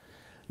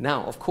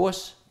 Now, of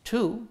course,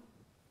 too,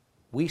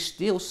 we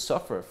still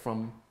suffer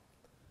from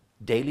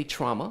daily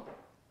trauma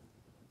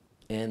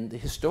and the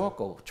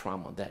historical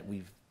trauma that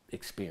we've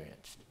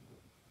experienced.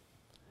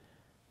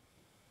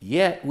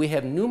 Yet we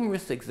have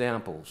numerous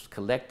examples,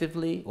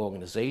 collectively,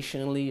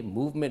 organizationally,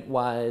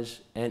 movement-wise,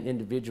 and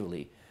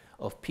individually,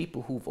 of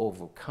people who've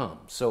overcome.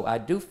 So I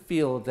do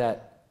feel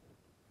that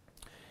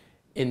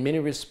in many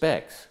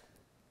respects,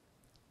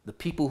 the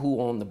people who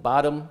are on the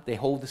bottom, they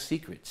hold the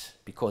secrets,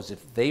 because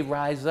if they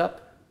rise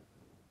up,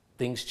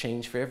 things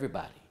change for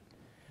everybody.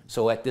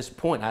 So at this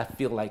point, I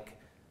feel like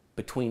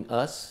between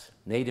us,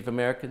 Native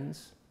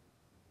Americans,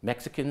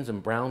 Mexicans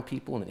and brown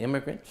people and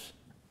immigrants,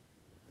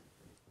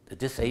 the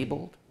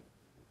disabled,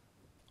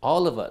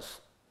 all of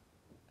us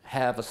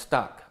have a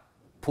stock.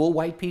 Poor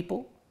white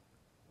people,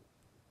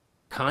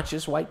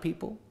 conscious white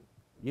people,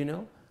 you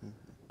know.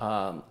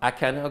 I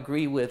kind of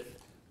agree with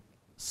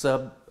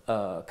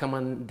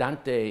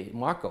Comandante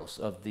Marcos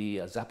of the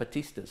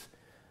Zapatistas.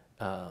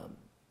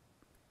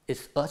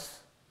 It's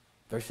us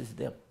versus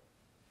them.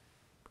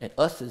 And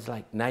us is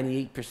like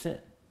 98%.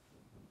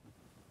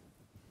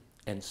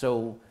 And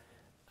so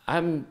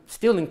I'm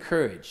still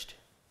encouraged.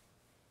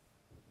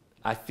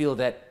 I feel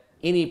that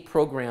any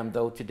program,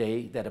 though,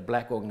 today that a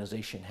Black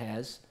organization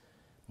has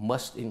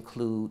must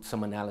include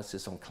some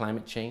analysis on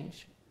climate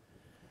change,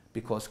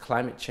 because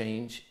climate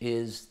change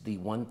is the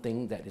one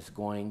thing that is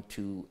going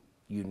to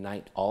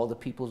unite all the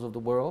peoples of the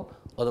world.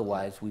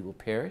 Otherwise, we will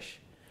perish.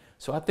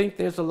 So I think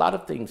there's a lot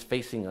of things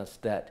facing us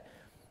that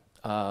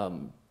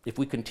if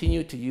we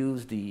continue to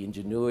use the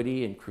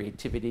ingenuity and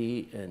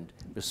creativity and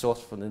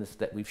resourcefulness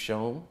that we've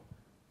shown,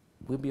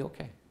 we'll be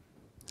okay.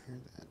 I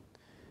heard that.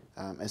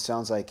 It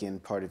sounds like in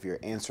part of your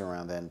answer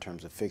around that in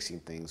terms of fixing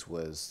things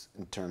was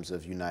in terms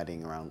of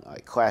uniting around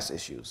class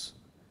issues,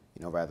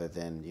 you know, rather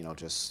than, you know,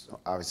 just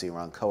obviously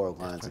around color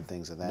lines and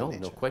things of that nature.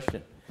 No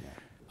question.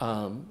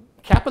 Yeah.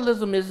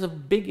 Capitalism is a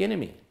big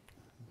enemy.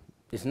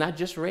 It's not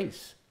just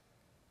race.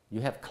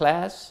 You have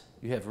class,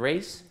 you have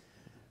race,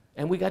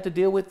 and we got to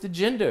deal with the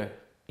gender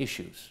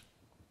issues.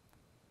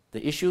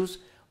 The issues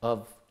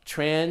of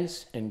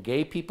trans and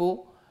gay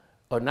people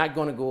are not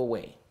going to go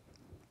away.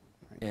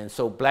 And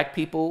so Black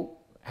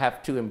people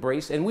have to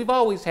embrace, and we've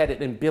always had an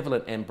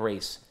ambivalent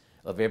embrace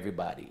of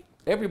everybody.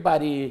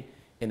 Everybody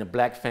in a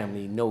Black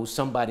family knows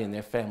somebody in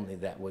their family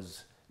that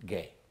was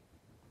gay.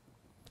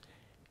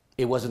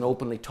 It wasn't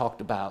openly talked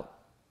about,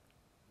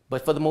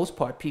 but for the most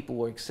part, people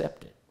were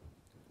accepted.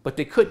 But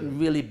they couldn't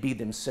really be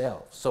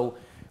themselves. So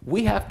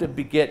we have to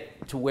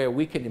get to where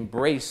we can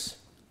embrace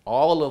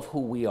all of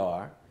who we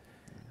are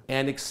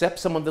and accept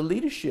some of the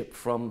leadership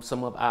from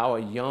some of our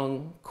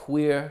young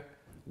queer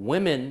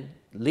women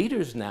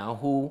leaders now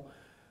who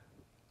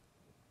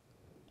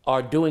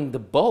are doing the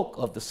bulk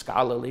of the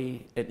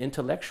scholarly and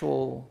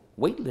intellectual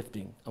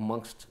weightlifting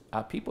amongst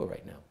our people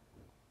right now.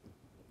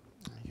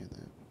 I hear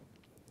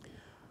that.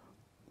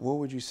 What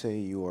would you say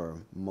you are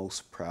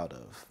most proud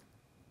of?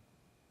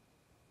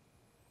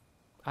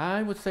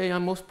 I would say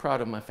I'm most proud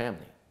of my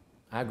family.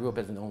 I grew up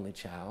as an only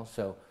child,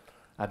 so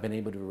I've been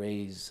able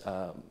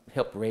to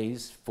help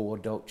raise 4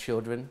 adult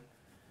children,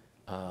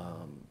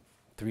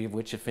 3 of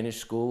which have finished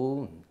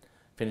school, and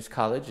finished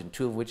college, and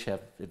 2 of which have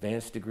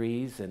advanced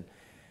degrees, and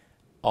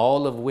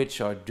all of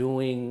which are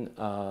doing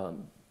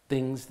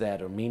things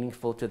that are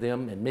meaningful to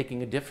them and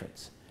making a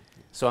difference.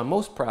 So I'm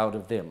most proud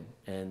of them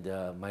and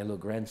my little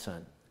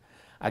grandson.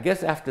 I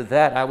guess after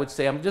that, I would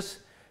say I'm just,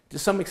 to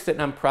some extent,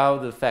 I'm proud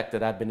of the fact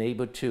that I've been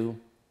able to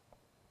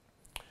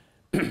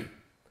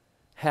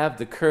have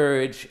the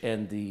courage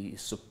and the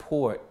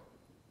support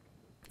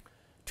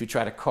to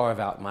try to carve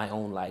out my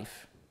own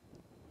life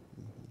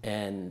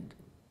and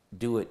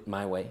do it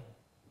my way.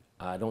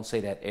 I don't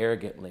say that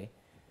arrogantly.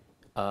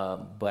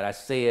 But I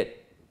say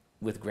it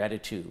with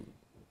gratitude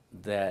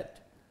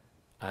that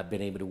I've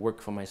been able to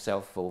work for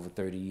myself for over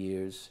 30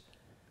 years.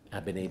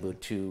 I've been able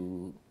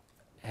to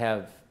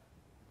have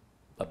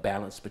a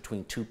balance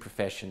between two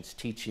professions,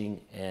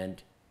 teaching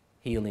and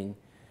healing,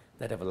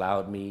 that have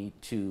allowed me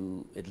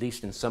to, at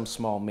least in some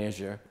small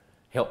measure,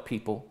 help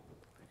people.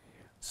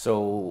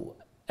 So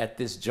at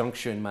this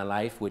juncture in my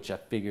life, which I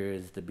figure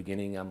is the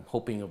beginning, I'm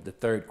hoping, of the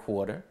third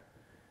quarter,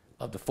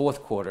 of the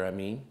fourth quarter, I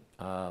mean,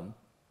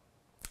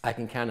 I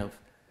can kind of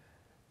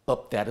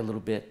up that a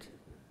little bit,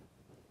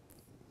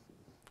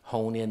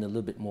 hone in a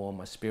little bit more on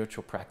my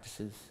spiritual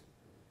practices,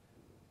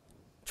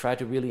 try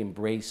to really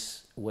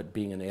embrace what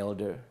being an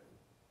elder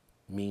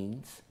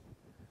means.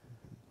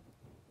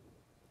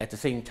 At the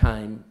same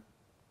time,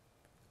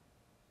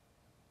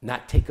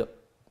 not take up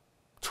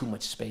too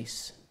much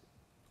space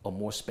or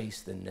more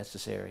space than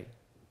necessary.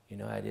 You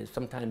know how it is.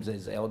 Sometimes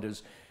as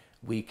elders,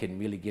 we can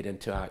really get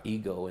into our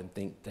ego and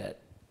think that,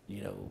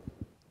 you know,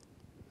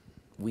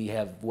 we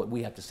have what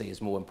we have to say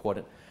is more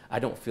important. I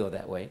don't feel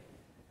that way,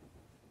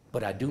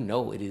 but I do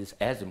know it is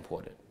as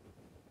important.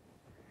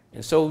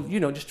 And so, you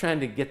know, just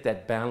trying to get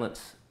that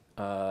balance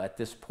at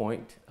this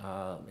point,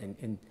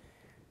 and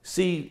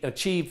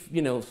achieve,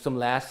 you know, some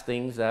last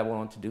things that I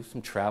want to do,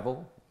 some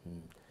travel,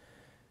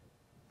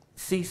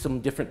 see some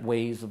different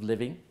ways of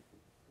living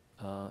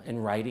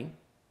and writing,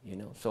 you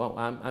know. So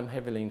I'm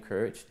heavily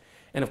encouraged.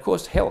 And of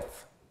course,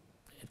 health.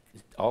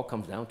 It all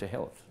comes down to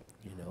health,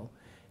 you know.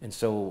 And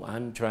so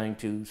I'm trying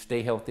to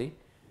stay healthy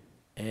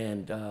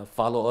and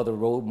follow other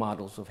role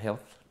models of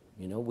health.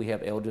 You know, we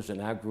have elders in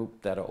our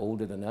group that are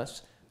older than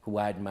us who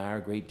I admire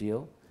a great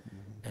deal.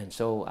 And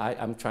so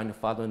I'm trying to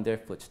follow in their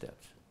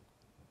footsteps.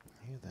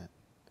 I hear that.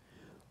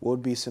 What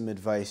would be some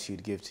advice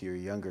you'd give to your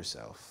younger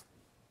self?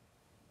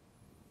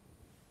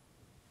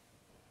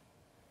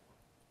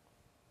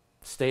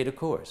 Stay the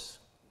course.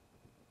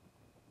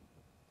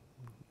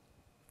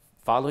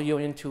 Follow your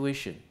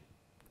intuition.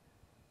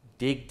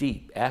 Dig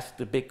deep. Ask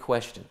the big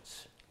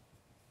questions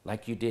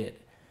like you did.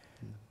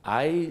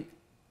 I,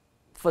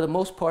 for the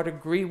most part,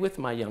 agree with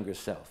my younger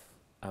self.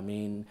 I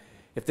mean,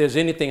 if there's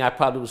anything, I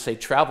probably would say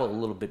travel a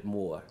little bit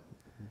more.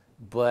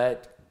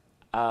 But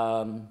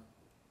I'm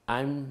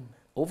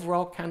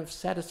overall kind of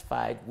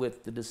satisfied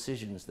with the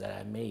decisions that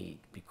I made,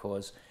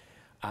 because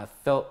I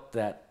felt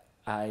that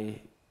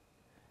I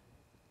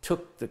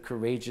took the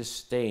courageous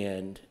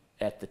stand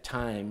at the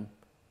time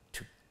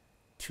to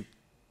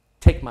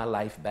take my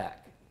life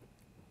back.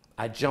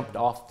 I jumped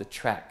off the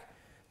track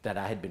that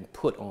I had been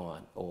put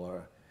on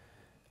or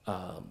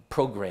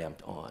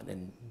programmed on,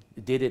 and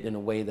did it in a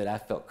way that I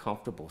felt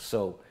comfortable.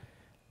 So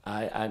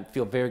I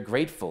feel very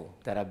grateful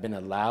that I've been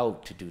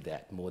allowed to do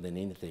that more than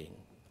anything.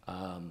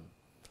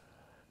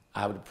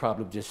 I would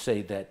probably just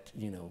say that,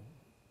 you know,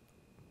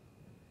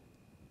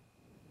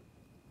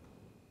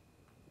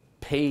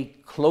 pay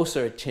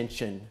closer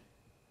attention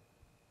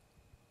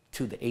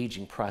to the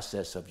aging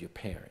process of your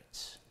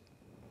parents.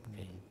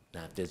 Okay?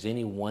 Now, if there's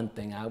any one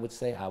thing I would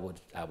say, I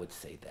would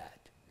say that.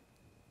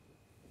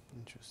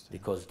 Interesting.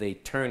 Because they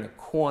turn a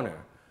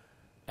corner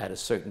at a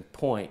certain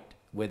point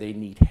where they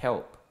need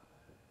help.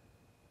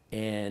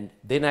 And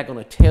they're not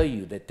going to tell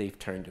you that they've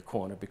turned a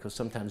corner, because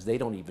sometimes they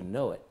don't even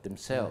know it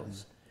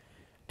themselves.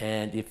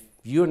 And if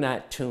you're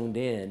not tuned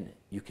in,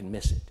 you can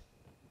miss it.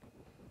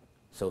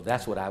 So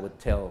that's what I would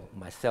tell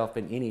myself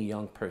and any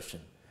young person,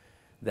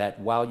 that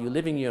while you're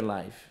living your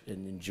life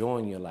and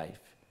enjoying your life,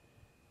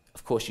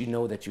 of course you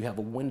know that you have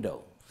a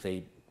window,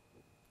 say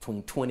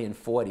between 20 and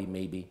 40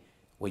 maybe,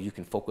 where you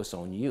can focus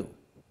on you.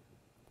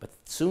 But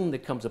soon there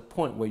comes a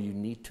point where you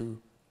need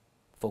to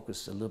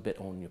focus a little bit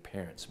on your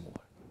parents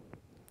more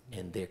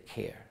and their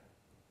care.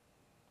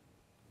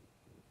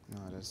 No,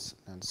 that's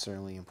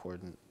certainly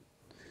important.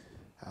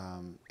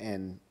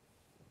 And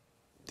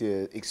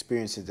the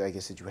experiences, I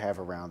guess, that you have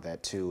around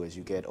that too, as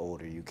you get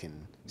older, you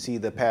can see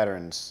the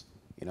patterns,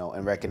 you know,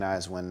 and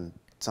recognize when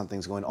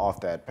something's going off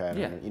that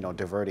pattern, you know,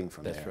 diverting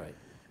from there. That's right.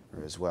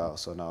 As well.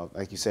 So now,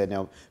 like you said,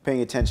 now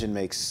paying attention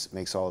makes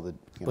all the,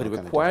 you know, but it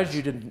requires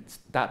you to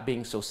stop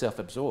being so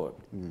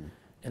self-absorbed.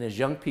 And as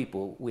young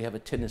people, we have a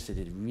tendency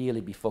to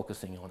really be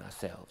focusing on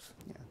ourselves.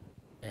 Yeah.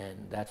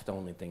 And that's the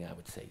only thing I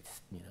would say,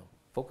 you know,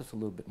 focus a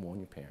little bit more on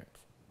your parents.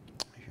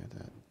 I hear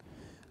that.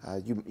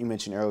 You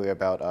mentioned earlier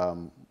about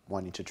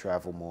wanting to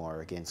travel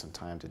more, gain some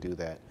time to do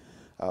that.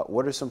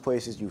 What are some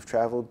places you've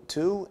traveled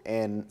to,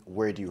 and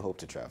where do you hope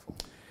to travel?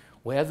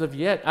 Well, as of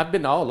yet, I've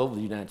been all over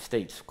the United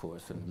States, of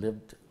course, and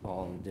lived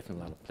all in a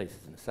lot of places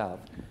in the South,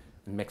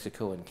 in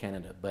Mexico and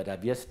Canada. But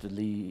I've yet to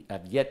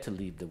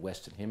leave the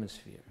Western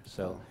Hemisphere.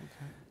 So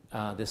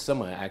this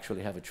summer, I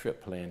actually have a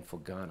trip planned for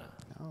Ghana.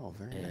 Oh,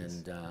 very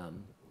nice.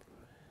 And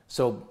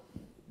so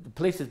the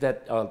places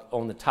that are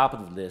on the top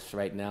of the list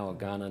right now are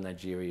Ghana,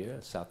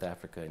 Nigeria, South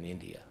Africa, and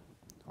India.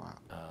 Wow.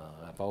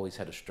 I've always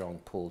had a strong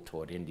pull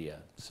toward India,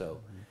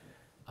 so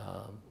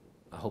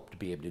I hope to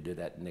be able to do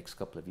that in the next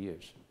couple of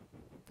years,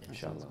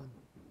 inshallah.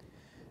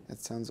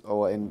 That sounds.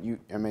 Oh, and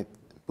I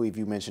believe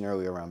you mentioned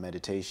earlier around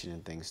meditation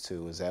and things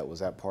too. Was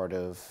that part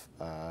of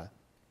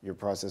your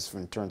process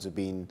in terms of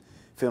feeling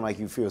like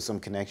you feel some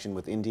connection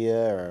with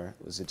India, or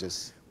was it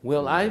just?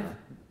 Well, I've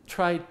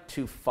tried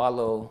to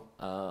follow,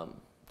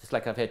 just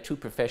like I've had two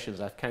professions,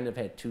 I've kind of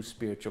had two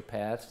spiritual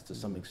paths to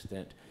some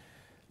extent,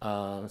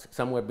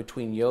 somewhere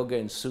between yoga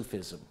and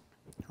Sufism.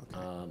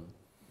 Okay.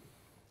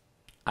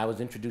 I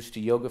was introduced to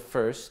yoga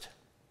first,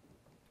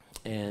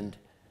 and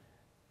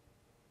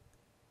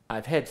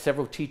I've had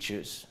several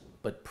teachers,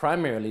 but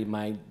primarily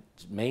my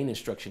main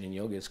instruction in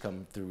yoga has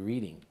come through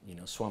reading, you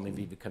know, Swami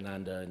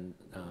Vivekananda and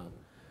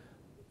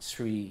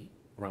Sri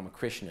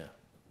Ramakrishna,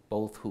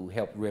 both who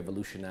helped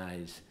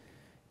revolutionize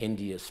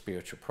India's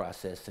spiritual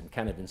process and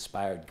kind of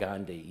inspired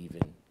Gandhi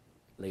even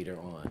later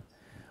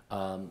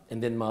on.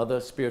 And then my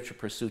other spiritual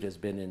pursuit has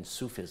been in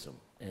Sufism.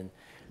 And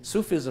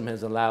Sufism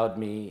has allowed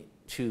me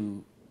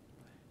to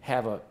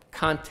have a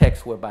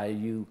context whereby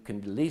you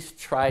can at least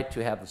try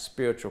to have a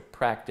spiritual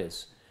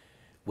practice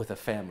with a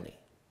family.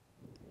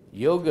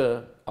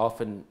 Yoga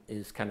often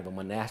is kind of a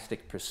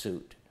monastic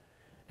pursuit.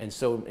 And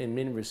so in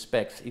many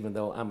respects, even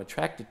though I'm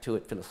attracted to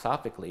it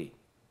philosophically,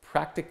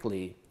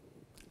 practically,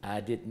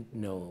 I didn't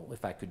know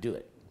if I could do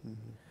it.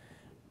 Mm-hmm.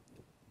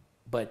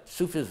 But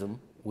Sufism,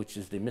 which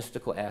is the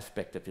mystical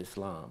aspect of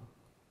Islam,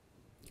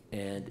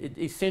 and it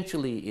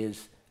essentially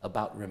is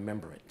about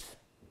remembrance.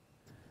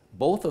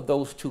 Both of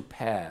those two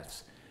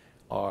paths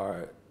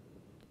are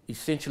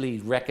essentially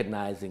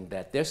recognizing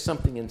that there's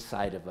something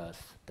inside of us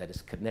that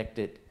is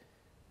connected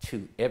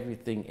to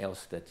everything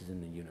else that is in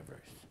the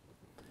universe.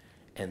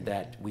 And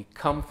that we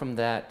come from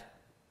that,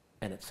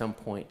 and at some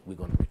point we're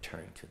going to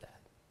return to that.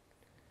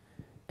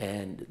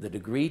 And the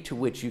degree to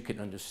which you can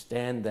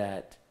understand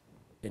that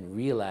and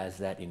realize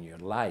that in your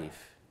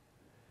life,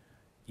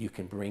 you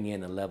can bring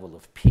in a level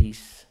of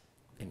peace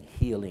and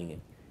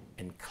healing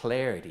and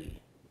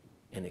clarity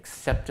and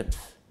acceptance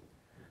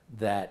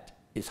that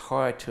is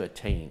hard to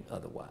attain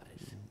otherwise.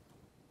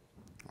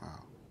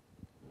 Wow.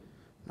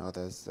 No,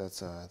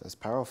 that's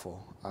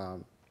powerful.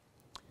 I'm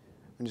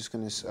just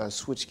going to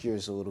switch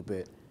gears a little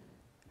bit.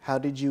 How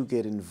did you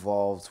get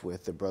involved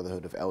with the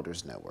Brotherhood of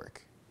Elders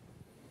Network?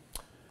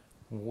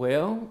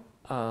 Well,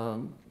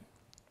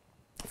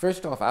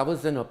 first off, I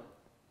was in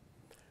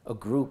a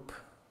group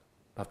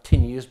about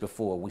 10 years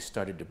before we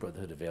started the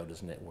Brotherhood of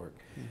Elders Network,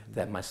 mm-hmm.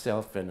 that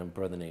myself and a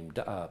brother named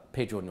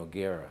Pedro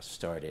Noguera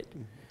started.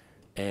 Mm-hmm.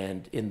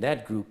 And in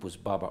that group was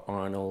Baba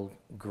Arnold,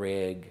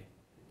 Greg,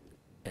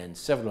 and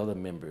several other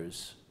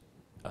members.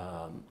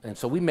 And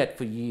so we met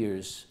for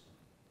years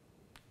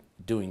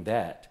doing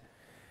that.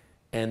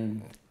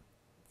 And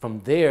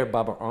from there,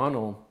 Baba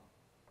Arnold,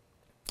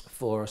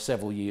 for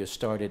several years,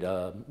 started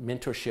a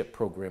mentorship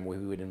program where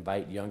we would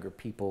invite younger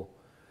people,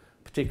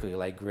 particularly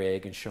like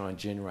Greg and Sean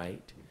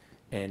Jenwright,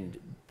 and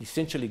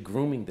essentially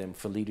grooming them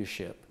for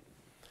leadership.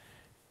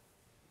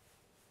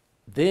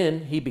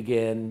 Then he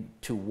began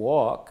to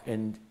walk,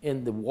 and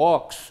in the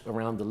walks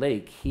around the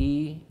lake,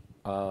 he,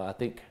 I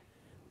think,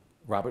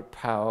 Robert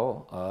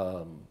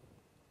Powell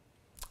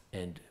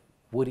and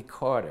Woody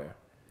Carter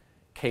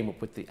came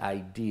up with the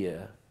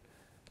idea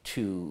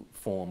to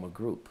form a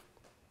group,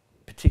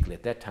 particularly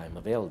at that time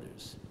of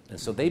elders. And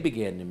so they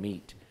began to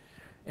meet,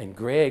 and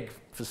Greg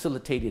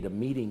facilitated a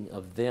meeting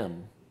of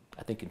them,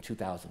 I think in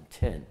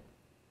 2010.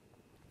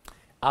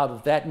 Out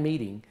of that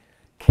meeting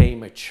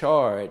came a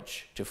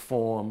charge to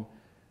form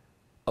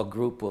a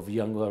group of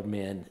younger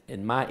men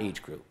in my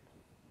age group.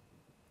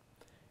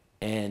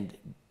 And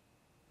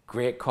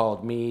Greg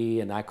called me,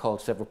 and I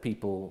called several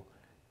people.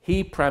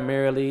 He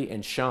primarily,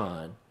 and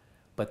Sean,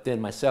 but then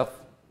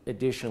myself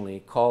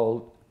additionally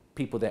called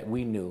people that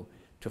we knew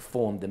to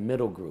form the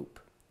middle group.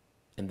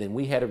 And then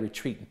we had a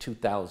retreat in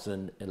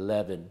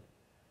 2011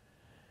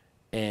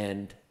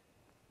 and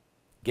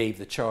gave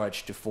the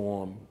charge to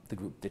form the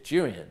group that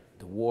you're in,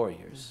 the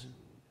Warriors.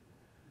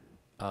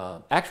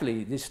 Mm-hmm.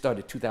 Actually, this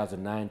started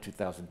 2009,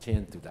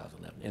 2010,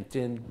 2011. And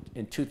then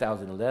in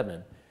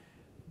 2011,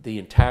 the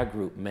entire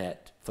group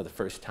met for the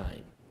first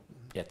time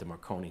at the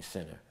Marconi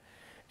Center.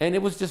 And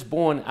it was just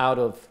born out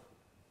of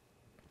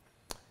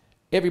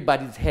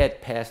everybody's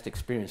had past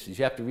experiences.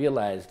 You have to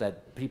realize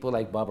that people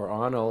like Baba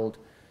Arnold,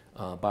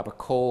 Baba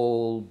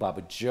Cole,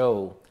 Baba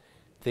Joe,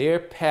 they're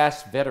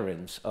past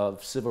veterans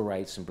of civil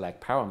rights and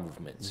black power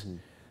movements.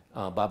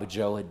 Mm-hmm. Baba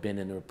Joe had been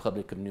in the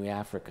Republic of New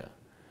Africa.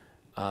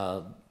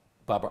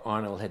 Baba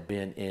Arnold had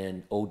been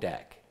in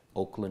ODAC,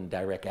 Oakland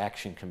Direct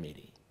Action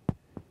Committee.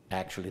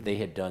 Actually, they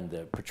had done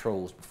the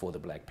patrols before the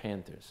Black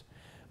Panthers.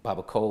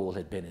 Baba Cole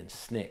had been in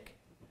SNCC.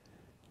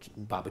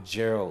 Baba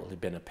Gerald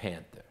had been a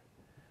Panther.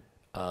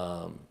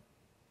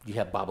 You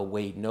have Baba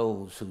Wade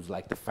Knowles, who's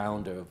like the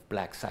founder of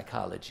Black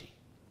Psychology.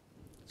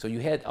 So you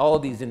had all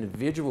these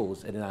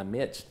individuals in our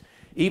midst.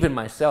 Even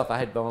myself, I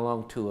had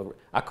belonged to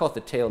I caught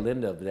the tail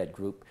end of that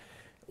group,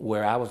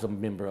 where I was a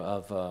member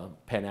of a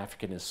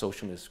Pan-Africanist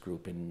socialist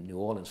group in New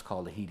Orleans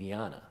called the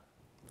Hidiana.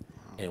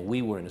 And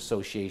we were in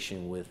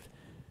association with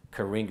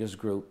Karinga's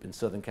group in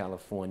Southern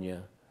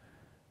California,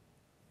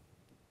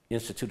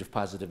 Institute of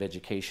Positive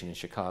Education in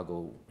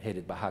Chicago,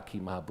 headed by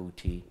Hakeem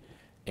Mahabuti,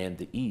 and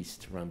the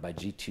East, run by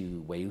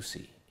Jitu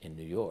Weusi in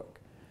New York.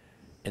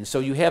 And so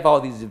you have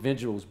all these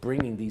individuals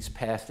bringing these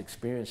past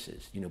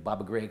experiences. You know,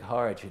 Baba Greg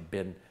Harge had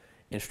been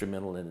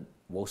instrumental in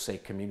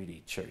Wose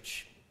Community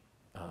Church,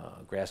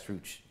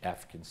 grassroots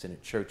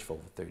African-centered church for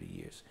over 30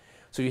 years.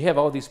 So you have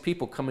all these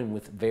people coming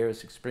with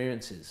various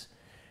experiences,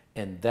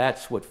 and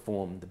that's what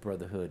formed the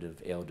Brotherhood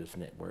of Elders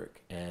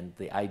Network. And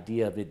the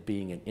idea of it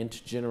being an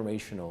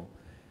intergenerational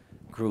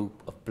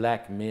group of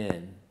black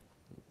men,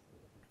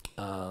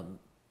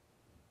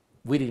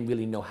 we didn't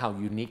really know how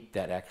unique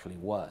that actually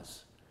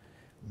was.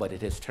 But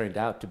it has turned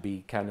out to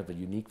be kind of a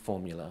unique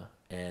formula,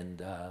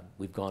 and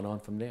we've gone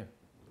on from there.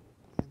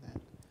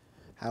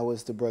 How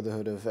has the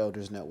Brotherhood of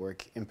Elders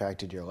Network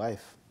impacted your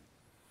life?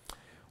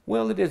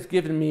 Well, it has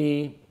given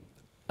me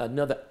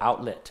another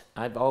outlet.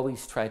 I've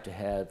always tried to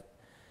have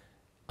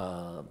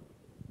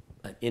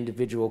an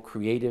individual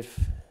creative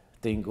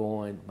thing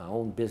going, my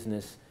own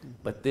business,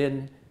 but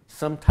then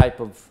some type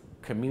of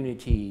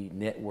community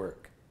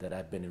network that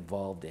I've been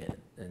involved in.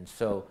 And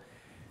so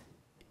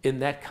in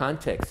that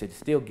context, it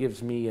still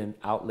gives me an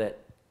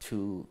outlet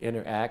to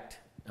interact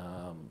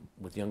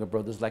with younger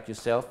brothers like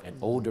yourself and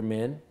older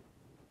men.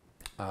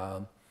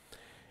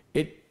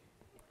 It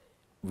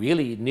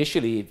really,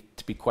 initially,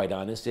 to be quite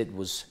honest,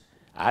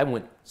 I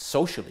went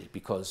socially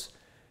because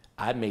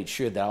I made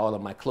sure that all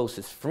of my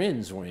closest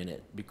friends were in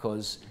it,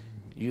 because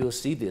you'll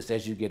see this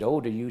as you get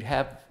older, you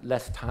have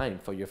less time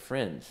for your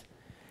friends.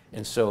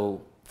 And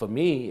so for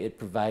me, it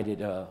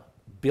provided a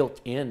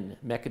built-in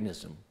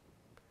mechanism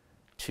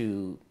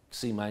to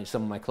see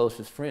some of my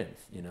closest friends,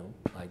 you know,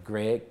 like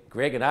Greg.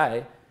 Greg and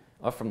I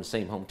are from the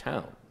same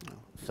hometown.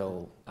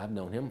 So I've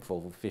known him for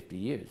over 50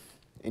 years.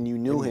 And you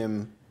knew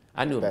him?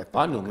 I knew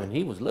him when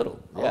he was little.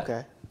 Yeah.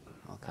 Okay.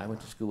 I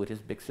went to school with his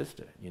big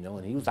sister, you know,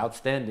 and he was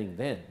outstanding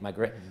then. My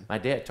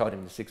dad taught him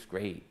in the 6th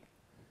grade.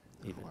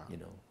 Even, you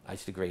know, I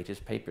used to grade his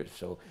papers,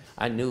 so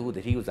I knew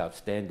that he was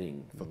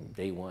outstanding from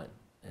day one.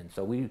 And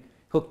so we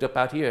hooked up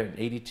out here in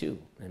 '82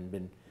 and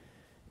been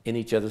in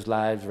each other's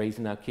lives,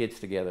 raising our kids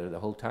together the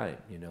whole time,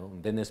 you know.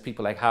 And then there's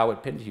people like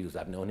Howard Penderhughes.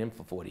 I've known him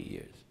for 40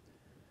 years.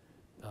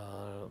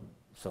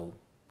 So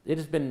it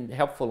has been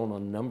helpful on a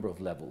number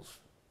of levels.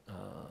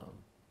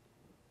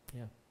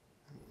 Yeah.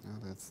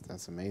 Oh,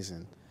 that's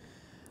amazing.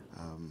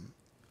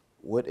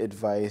 What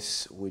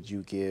advice would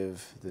you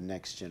give the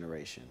next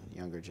generation,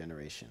 younger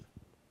generation?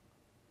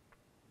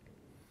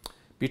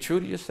 Be true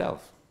to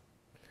yourself.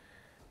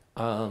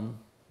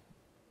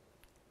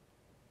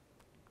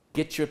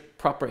 Get your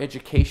proper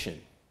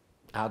education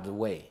out of the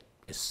way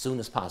as soon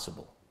as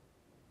possible,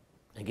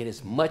 and get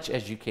as much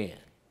as you can.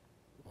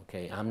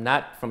 Okay, I'm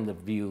not from the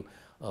view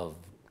of,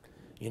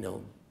 you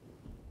know,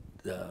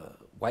 the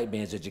white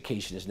man's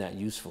education is not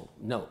useful.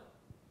 No,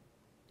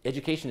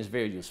 education is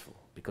very useful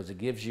because it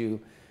gives you,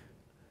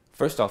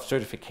 first off,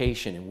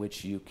 certification in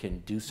which you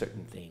can do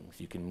certain things.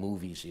 You can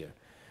move easier,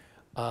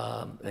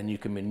 and you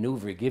can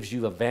maneuver. It gives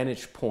you a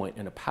vantage point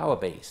and a power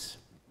base,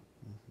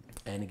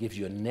 and it gives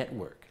you a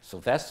network. So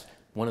that's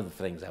one of the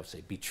things I would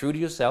say. Be true to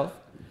yourself,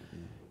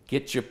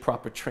 get your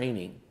proper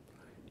training,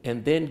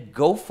 and then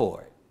go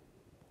for it.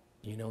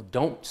 You know,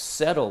 don't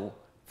settle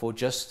for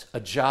just a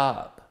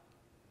job.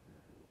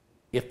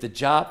 If the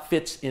job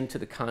fits into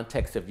the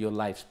context of your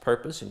life's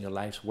purpose and your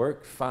life's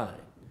work,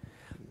 fine.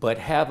 But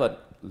have a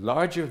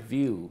larger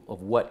view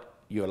of what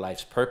your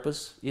life's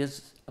purpose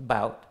is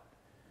about.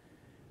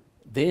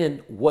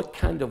 Then what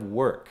kind of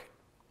work?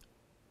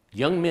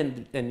 Young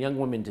men and young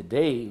women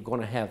today are going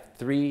to have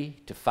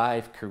 3 to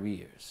 5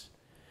 careers.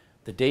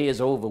 The day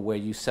is over where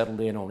you settle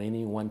in on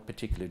any one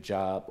particular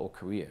job or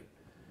career.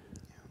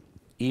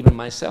 Even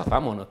myself,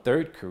 I'm on a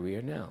 3rd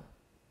career now.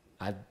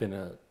 I've been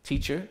a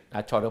teacher.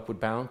 I taught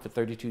upward bound for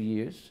 32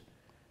 years,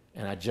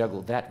 and I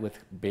juggled that with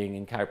being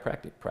in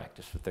chiropractic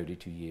practice for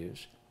 32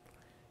 years.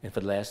 And for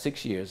the last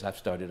 6 years, I've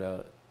started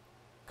a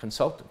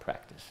consultant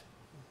practice.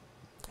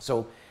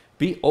 So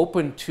be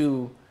open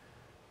to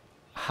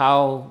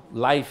how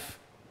life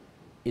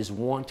is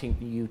wanting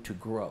you to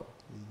grow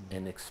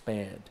and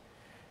expand.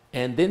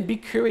 And then be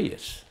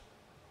curious.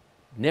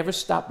 Never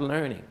stop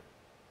learning.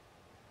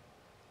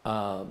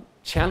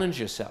 Challenge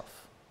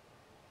yourself.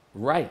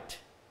 Write.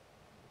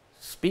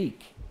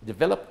 Speak.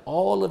 Develop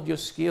all of your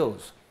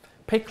skills.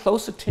 Pay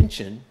close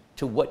attention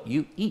to what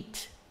you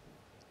eat.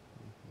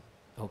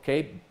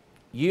 Okay?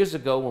 Years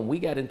ago, when we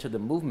got into the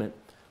movement,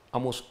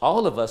 almost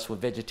all of us were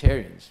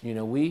vegetarians. You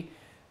know, we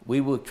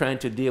were trying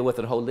to deal with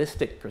a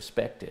holistic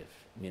perspective.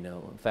 You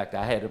know, in fact,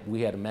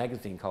 we had a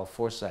magazine called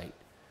Foresight,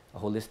 a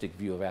holistic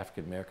view of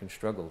African American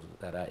struggles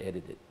that I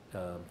edited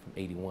from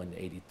 '81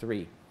 to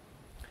 '83.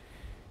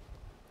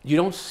 You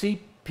don't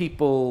see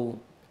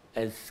people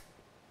as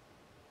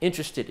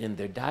interested in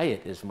their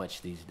diet as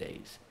much these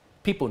days.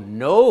 People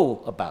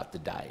know about the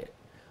diet,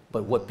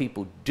 but what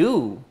people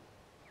do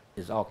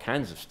is all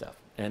kinds of stuff,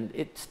 and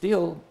it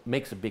still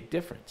makes a big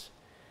difference.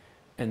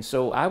 And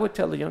so I would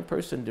tell a young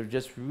person to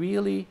just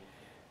really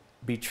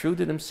be true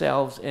to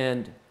themselves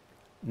and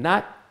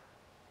not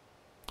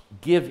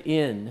give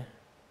in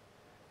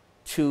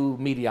to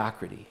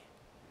mediocrity.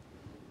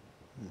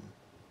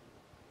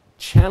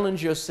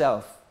 Challenge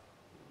yourself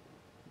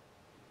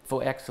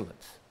for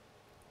excellence.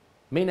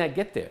 May not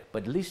get there,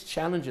 but at least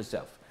challenge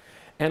yourself.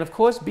 And of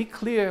course, be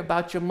clear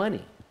about your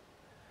money,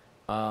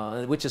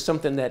 which is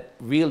something that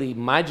really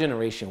my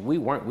generation, we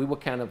weren't. We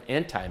were kind of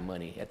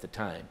anti-money at the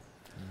time.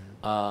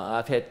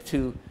 I've had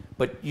to,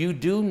 but you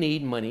do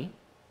need money.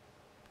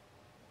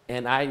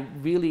 And I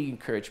really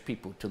encourage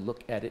people to look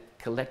at it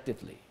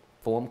collectively,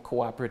 form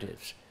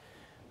cooperatives.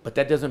 But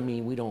that doesn't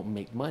mean we don't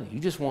make money. You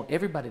just want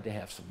everybody to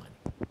have some money.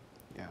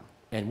 Yeah.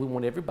 And we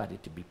want everybody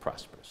to be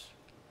prosperous.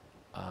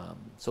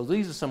 So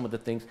these are some of the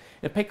things.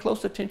 And pay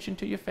close attention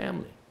to your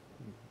family,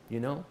 you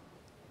know.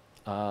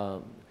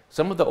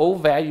 Some of the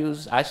old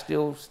values I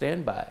still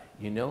stand by,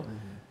 you know.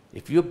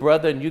 If you're a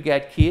brother and you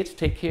got kids,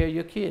 take care of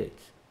your kids.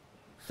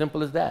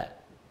 Simple as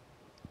that.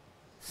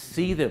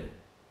 See them.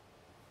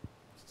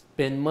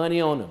 Spend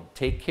money on them.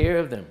 Take care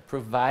of them.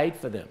 Provide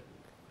for them.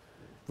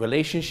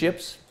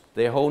 Relationships,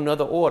 they're a whole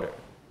nother order.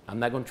 I'm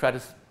not going to try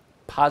to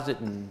posit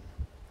and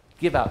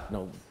give out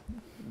no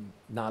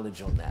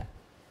knowledge on that.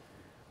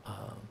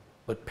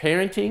 But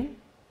parenting,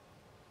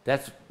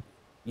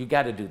 you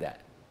got to do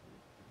that.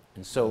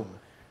 And so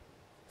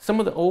some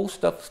of the old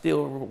stuff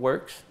still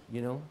works,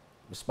 you know,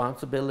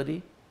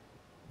 responsibility,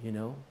 you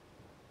know,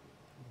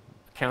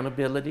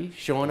 accountability,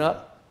 showing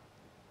up.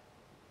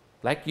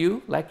 Like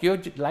your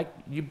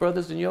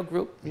brothers in your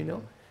group, you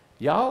know,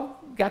 y'all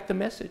got the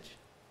message,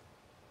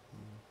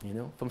 you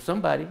know, from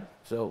somebody.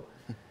 So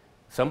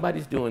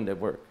somebody's doing their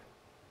work.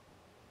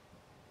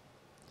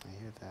 I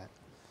hear that.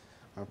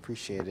 I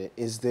appreciate it.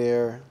 Is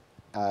there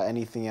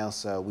anything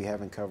else we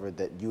haven't covered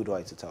that you'd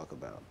like to talk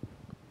about?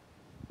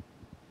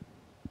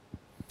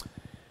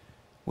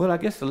 Well, I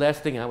guess the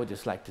last thing I would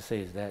just like to say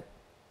is that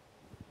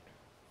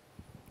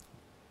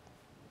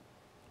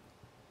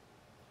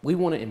we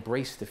want to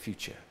embrace the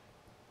future.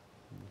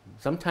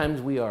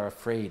 Sometimes we are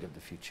afraid of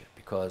the future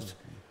because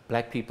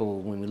black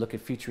people, when we look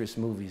at futurist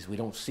movies, we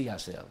don't see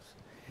ourselves.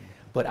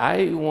 But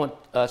I want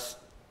us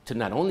to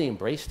not only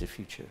embrace the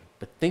future,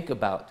 but think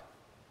about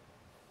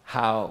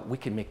how we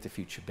can make the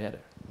future better.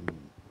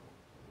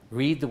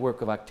 Read the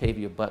work of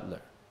Octavia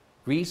Butler.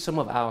 Read some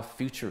of our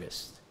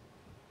futurists.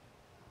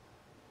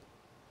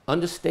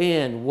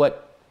 Understand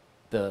what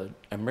the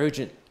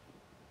emergent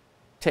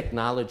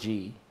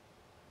technology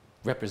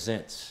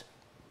represents.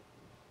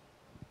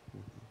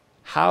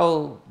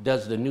 How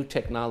does the new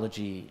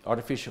technology,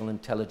 artificial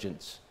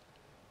intelligence,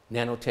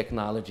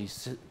 nanotechnology,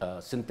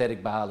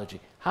 synthetic biology,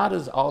 how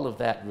does all of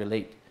that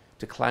relate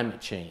to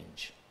climate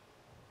change?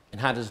 And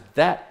how does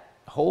that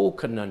whole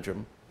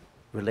conundrum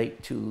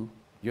relate to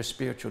your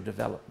spiritual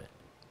development?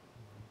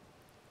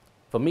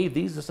 For me,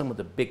 these are some of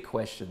the big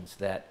questions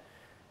that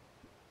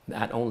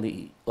not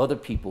only other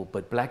people,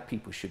 but black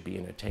people should be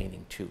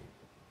entertaining too.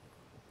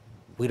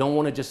 We don't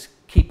want to just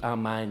keep our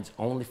minds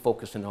only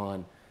focusing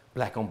on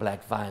black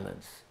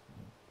violence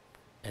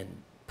and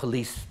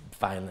police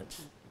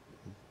violence.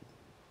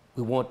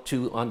 We want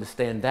to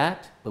understand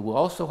that, but we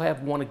also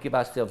want to give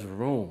ourselves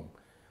room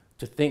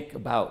to think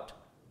about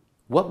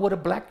what would a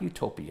black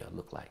utopia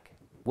look like?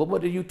 What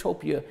would a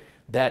utopia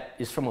that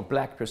is from a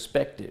black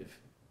perspective,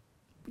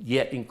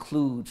 yet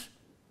includes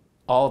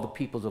all the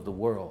peoples of the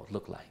world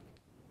look like?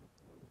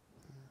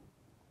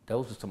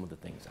 Those are some of the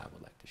things I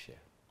would like to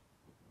share.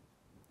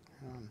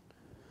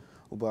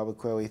 Well, Baba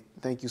Kweli,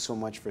 thank you so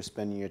much for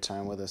spending your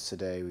time with us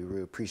today. We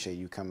really appreciate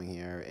you coming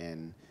here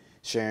and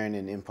sharing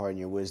and imparting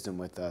your wisdom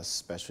with us,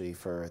 especially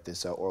for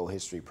this oral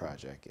history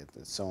project.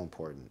 It's so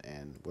important,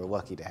 and we're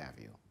lucky to have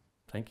you.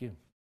 Thank you.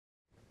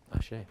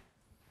 Ashe.